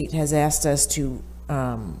the state has asked us to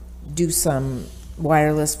do some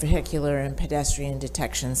wireless vehicular and pedestrian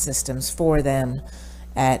detection systems for them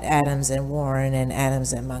at Adams and Warren and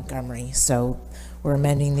Adams and Montgomery. So we're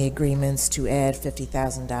amending the agreements to add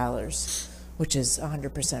 $50,000, which is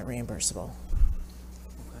 100% reimbursable.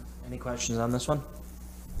 Any questions on this one?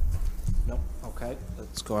 Nope. Okay,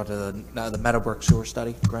 let's go on to the Meadowbrook Sewer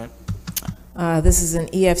Study grant. This is an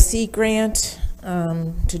EFC grant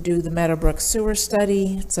to do the Meadowbrook Sewer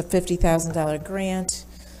Study. It's a $50,000 grant,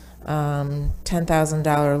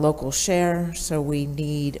 $10,000 local share. So we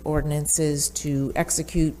need ordinances to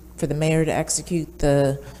execute, for the mayor to execute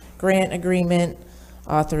the grant agreement,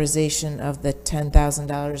 authorization of the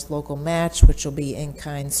 $10,000 local match, which will be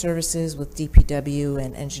in-kind services with DPW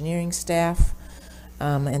and engineering staff,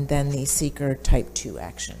 and then the seeker type 2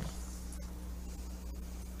 action.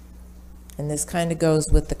 And this kind of goes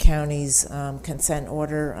with the county's consent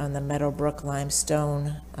order on the Meadowbrook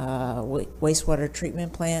limestone wastewater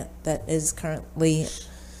treatment plant that is currently,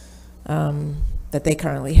 that they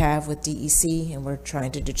currently have with DEC, and we're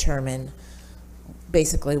trying to determine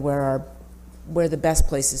basically where the best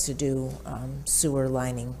places to do sewer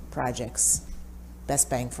lining projects, best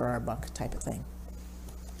bang for our buck type of thing.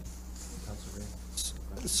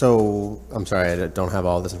 So, I'm sorry, I don't have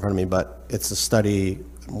all this in front of me, but it's a study,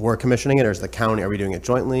 we're commissioning it, or is the county, are we doing it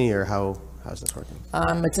jointly, or how's this working?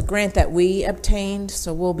 It's a grant that we obtained,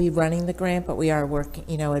 so we'll be running the grant, but we are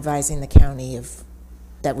working, advising the county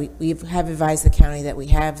that we have advised the county that we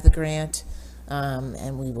have the grant,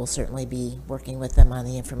 and we will certainly be working with them on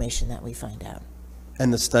the information that we find out.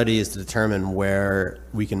 And the study is to determine where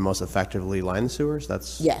we can most effectively line the sewers?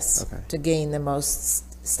 Yes, okay. To gain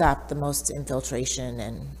stop the most infiltration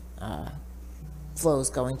and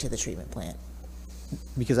flows going to the treatment plant.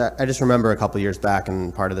 Because I just remember a couple of years back,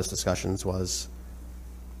 and part of this discussions was,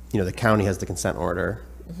 the county has the consent order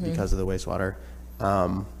because of the wastewater.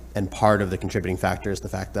 And part of the contributing factor is the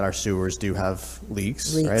fact that our sewers do have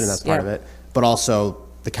leaks, right? And that's part of it. But also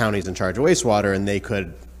the county's in charge of wastewater, and they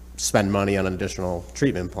could spend money on an additional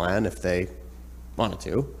treatment plan if they wanted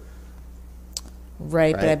to.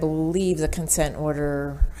 Right, but I believe the consent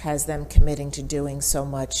order has them committing to doing so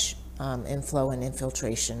much inflow and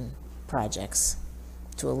infiltration projects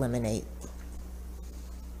to eliminate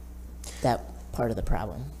that part of the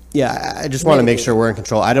problem. Yeah, I just want to make sure we're in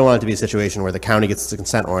control. I don't want it to be a situation where the county gets the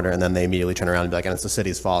consent order and then they immediately turn around and be like, and it's the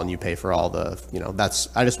city's fault and you pay for all the,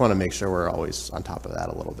 I just want to make sure we're always on top of that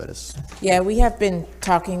a little bit. Yeah, we have been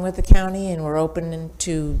talking with the county and we're open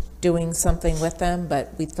to doing something with them,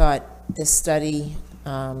 but we thought this study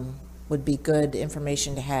would be good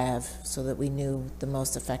information to have so that we knew the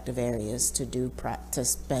most effective areas to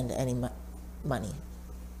spend any money.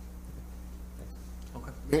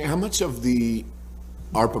 Okay. How much of the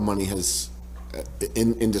ARPA money has,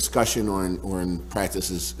 in discussion or in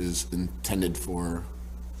practice, is intended for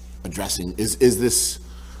addressing? Is this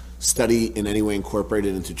study in any way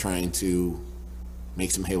incorporated into trying to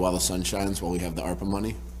make some hay while the sun shines while we have the ARPA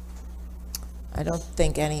money? I don't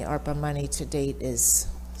think any ARPA money to date has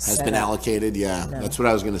been allocated. Yeah, no. That's what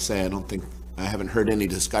I was going to say. I haven't heard any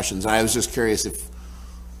discussions. I was just curious if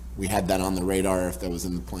we had that on the radar, if that was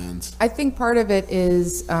in the plans. I think part of it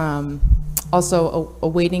is also a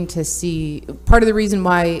waiting to see. Part of the reason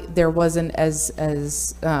why there wasn't as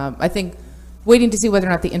I think waiting to see whether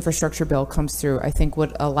or not the infrastructure bill comes through, I think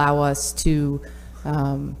would allow us to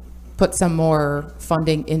put some more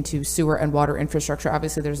funding into sewer and water infrastructure.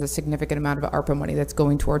 Obviously, there's a significant amount of ARPA money that's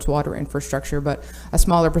going towards water infrastructure, but a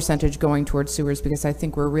smaller percentage going towards sewers, because I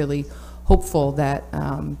think we're really hopeful that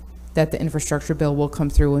that the infrastructure bill will come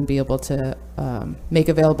through and be able to make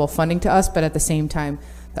available funding to us, but at the same time,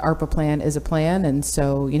 the ARPA plan is a plan, and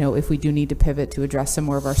so, if we do need to pivot to address some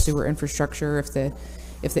more of our sewer infrastructure,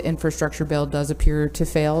 if the infrastructure bill does appear to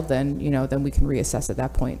fail, then, then we can reassess at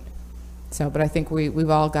that point. So, but I think we've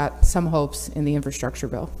all got some hopes in the infrastructure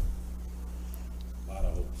bill. A lot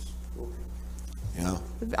of hopes. Yeah.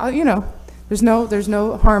 There's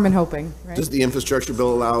no harm in hoping, right? Does the infrastructure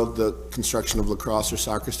bill allow the construction of lacrosse or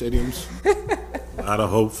soccer stadiums? A lot of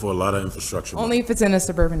hope for a lot of infrastructure. Only if it's in a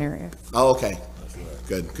suburban area. Oh, okay.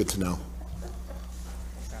 Good to know.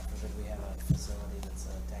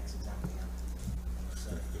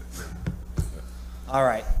 All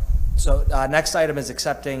right. So next item is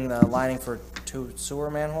accepting the lining for 2 sewer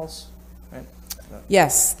manholes. Right?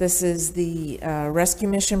 Yes, this is the rescue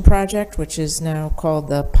mission project, which is now called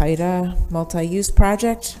the PIDA multi-use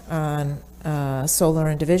project on Solar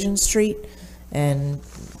and Division Street, and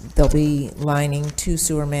they'll be lining 2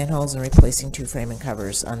 sewer manholes and replacing 2 framing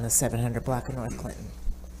covers on the 700 block of North Clinton.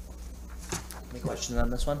 Any questions on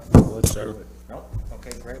this one? Let's serve it. No?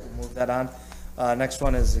 Okay, great. We'll move that on. Next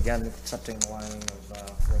one is, again, accepting the lining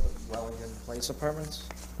of, for the Wellington Place Apartments.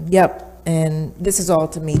 Yep, and this is all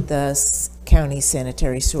to meet the county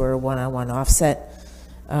sanitary sewer one-on-one offset,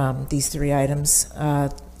 these three items.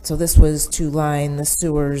 So this was to line the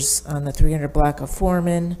sewers on the 300 block of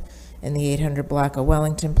Foreman and the 800 block of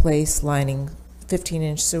Wellington Place, lining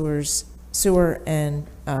 15-inch sewer and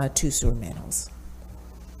 2 sewer manholes.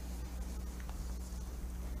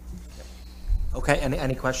 Okay,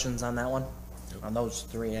 any questions on that one? On those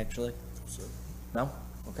three, actually? No?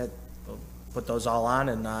 Okay, we'll put those all on,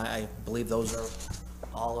 and I believe those are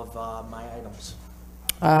all of my items.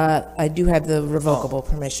 I do have the revocable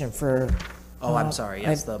permission for. Oh, I'm sorry,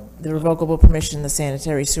 yes, the revocable permission, the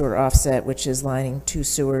sanitary sewer offset, which is lining 2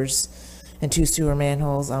 sewers and 2 sewer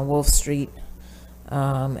manholes on Wolf Street.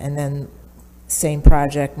 And then same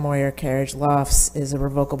project, Moyer Carriage Lofts, is a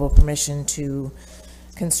revocable permission to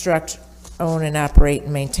construct, own, and operate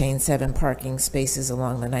and maintain 7 parking spaces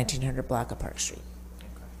along the 1900 block of Park Street.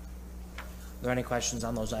 Are there any questions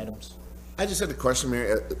on those items? I just had a question,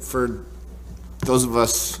 Mary, for those of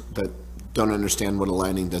us that don't understand what a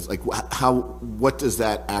lining does. Like, what does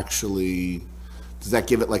that actually? Does that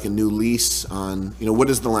give it like a new lease on? You know, what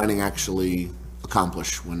does the lining actually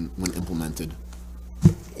accomplish when implemented?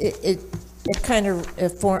 It kind of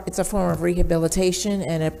it's a form of rehabilitation,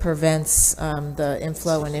 and it prevents the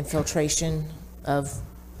inflow and infiltration of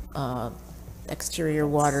exterior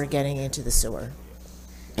water getting into the sewer.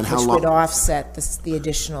 And how which long would offset the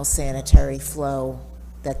additional sanitary flow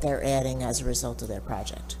that they're adding as a result of their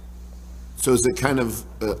project. So is it kind of,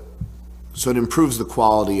 so it improves the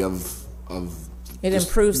quality of? It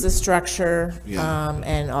improves the structure, Yeah.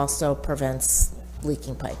 and also prevents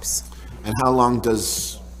leaking pipes. And how long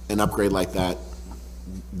does an upgrade like that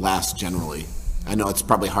last generally? I know it's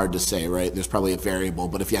probably hard to say, right? There's probably a variable,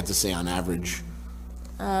 but if you had to say on average.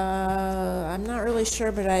 I'm not really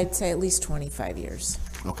sure, but I'd say at least 25 years.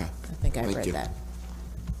 Okay. I think I've read that.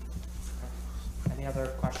 Any other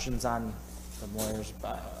questions on the lawyers?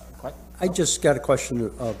 I just got a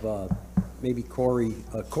question of maybe Corey.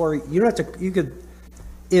 Corey, you don't have to. You could,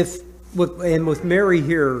 with Mary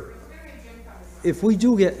here, if we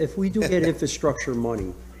do get infrastructure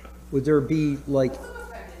money, would there be like,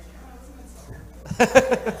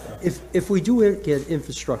 if we do get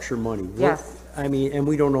infrastructure money? Yes. I mean, and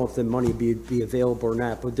we don't know if the money be available or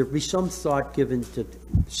not, but there be some thought given to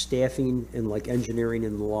staffing and like engineering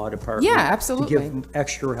in the law department? Yeah, absolutely. To give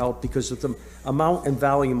extra help because of the amount and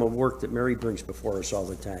volume of work that Mary brings before us all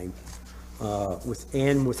the time, with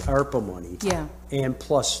ARPA money. Yeah. And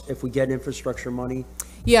plus, if we get infrastructure money.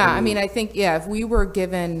 Yeah, I mean, I think, if we were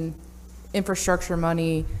given infrastructure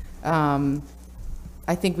money,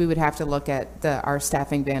 I think we would have to look at our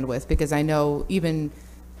staffing bandwidth, because I know even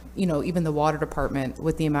the water department,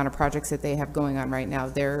 with the amount of projects that they have going on right now,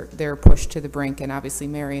 they're pushed to the brink, and obviously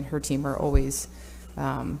Mary and her team are always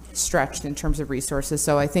stretched in terms of resources.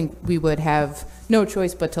 So I think we would have no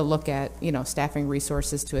choice but to look at, staffing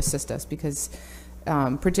resources to assist us, because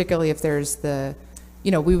particularly if there's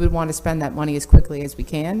we would want to spend that money as quickly as we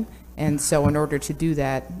can. And so in order to do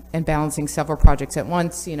that, and balancing several projects at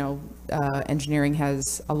once, engineering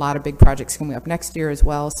has a lot of big projects coming up next year as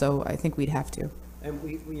well. So I think we'd have to. And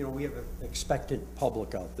we have an expectant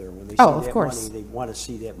public out there. When they see of that course. money, they want to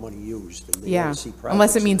see that money used. And they Yeah, want to see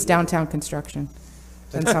unless it projects mean that- downtown construction.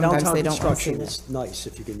 And sometimes Downtown they don't want to see construction that. is nice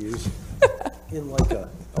if you can use it in like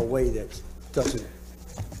a way that doesn't,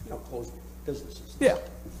 close businesses. Yeah,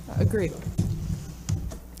 agreed.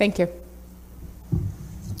 Thank you.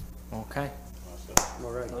 Okay.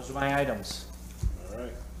 All right. Those are my items. All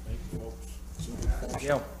right, thank you, folks. Thank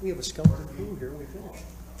you. We have a skeleton crew here. We finished.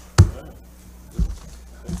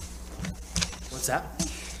 What's that?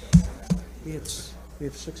 We have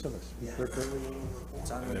 6 of us. They're currently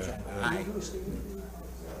It's on the agenda.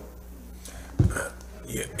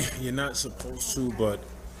 You're not supposed to, but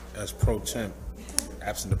as pro temp,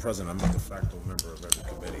 absent the president, I'm a de facto member of every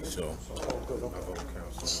committee, so my vote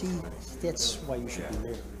counts. See, that's why you should be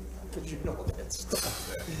mayor, because you know that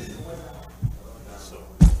stuff.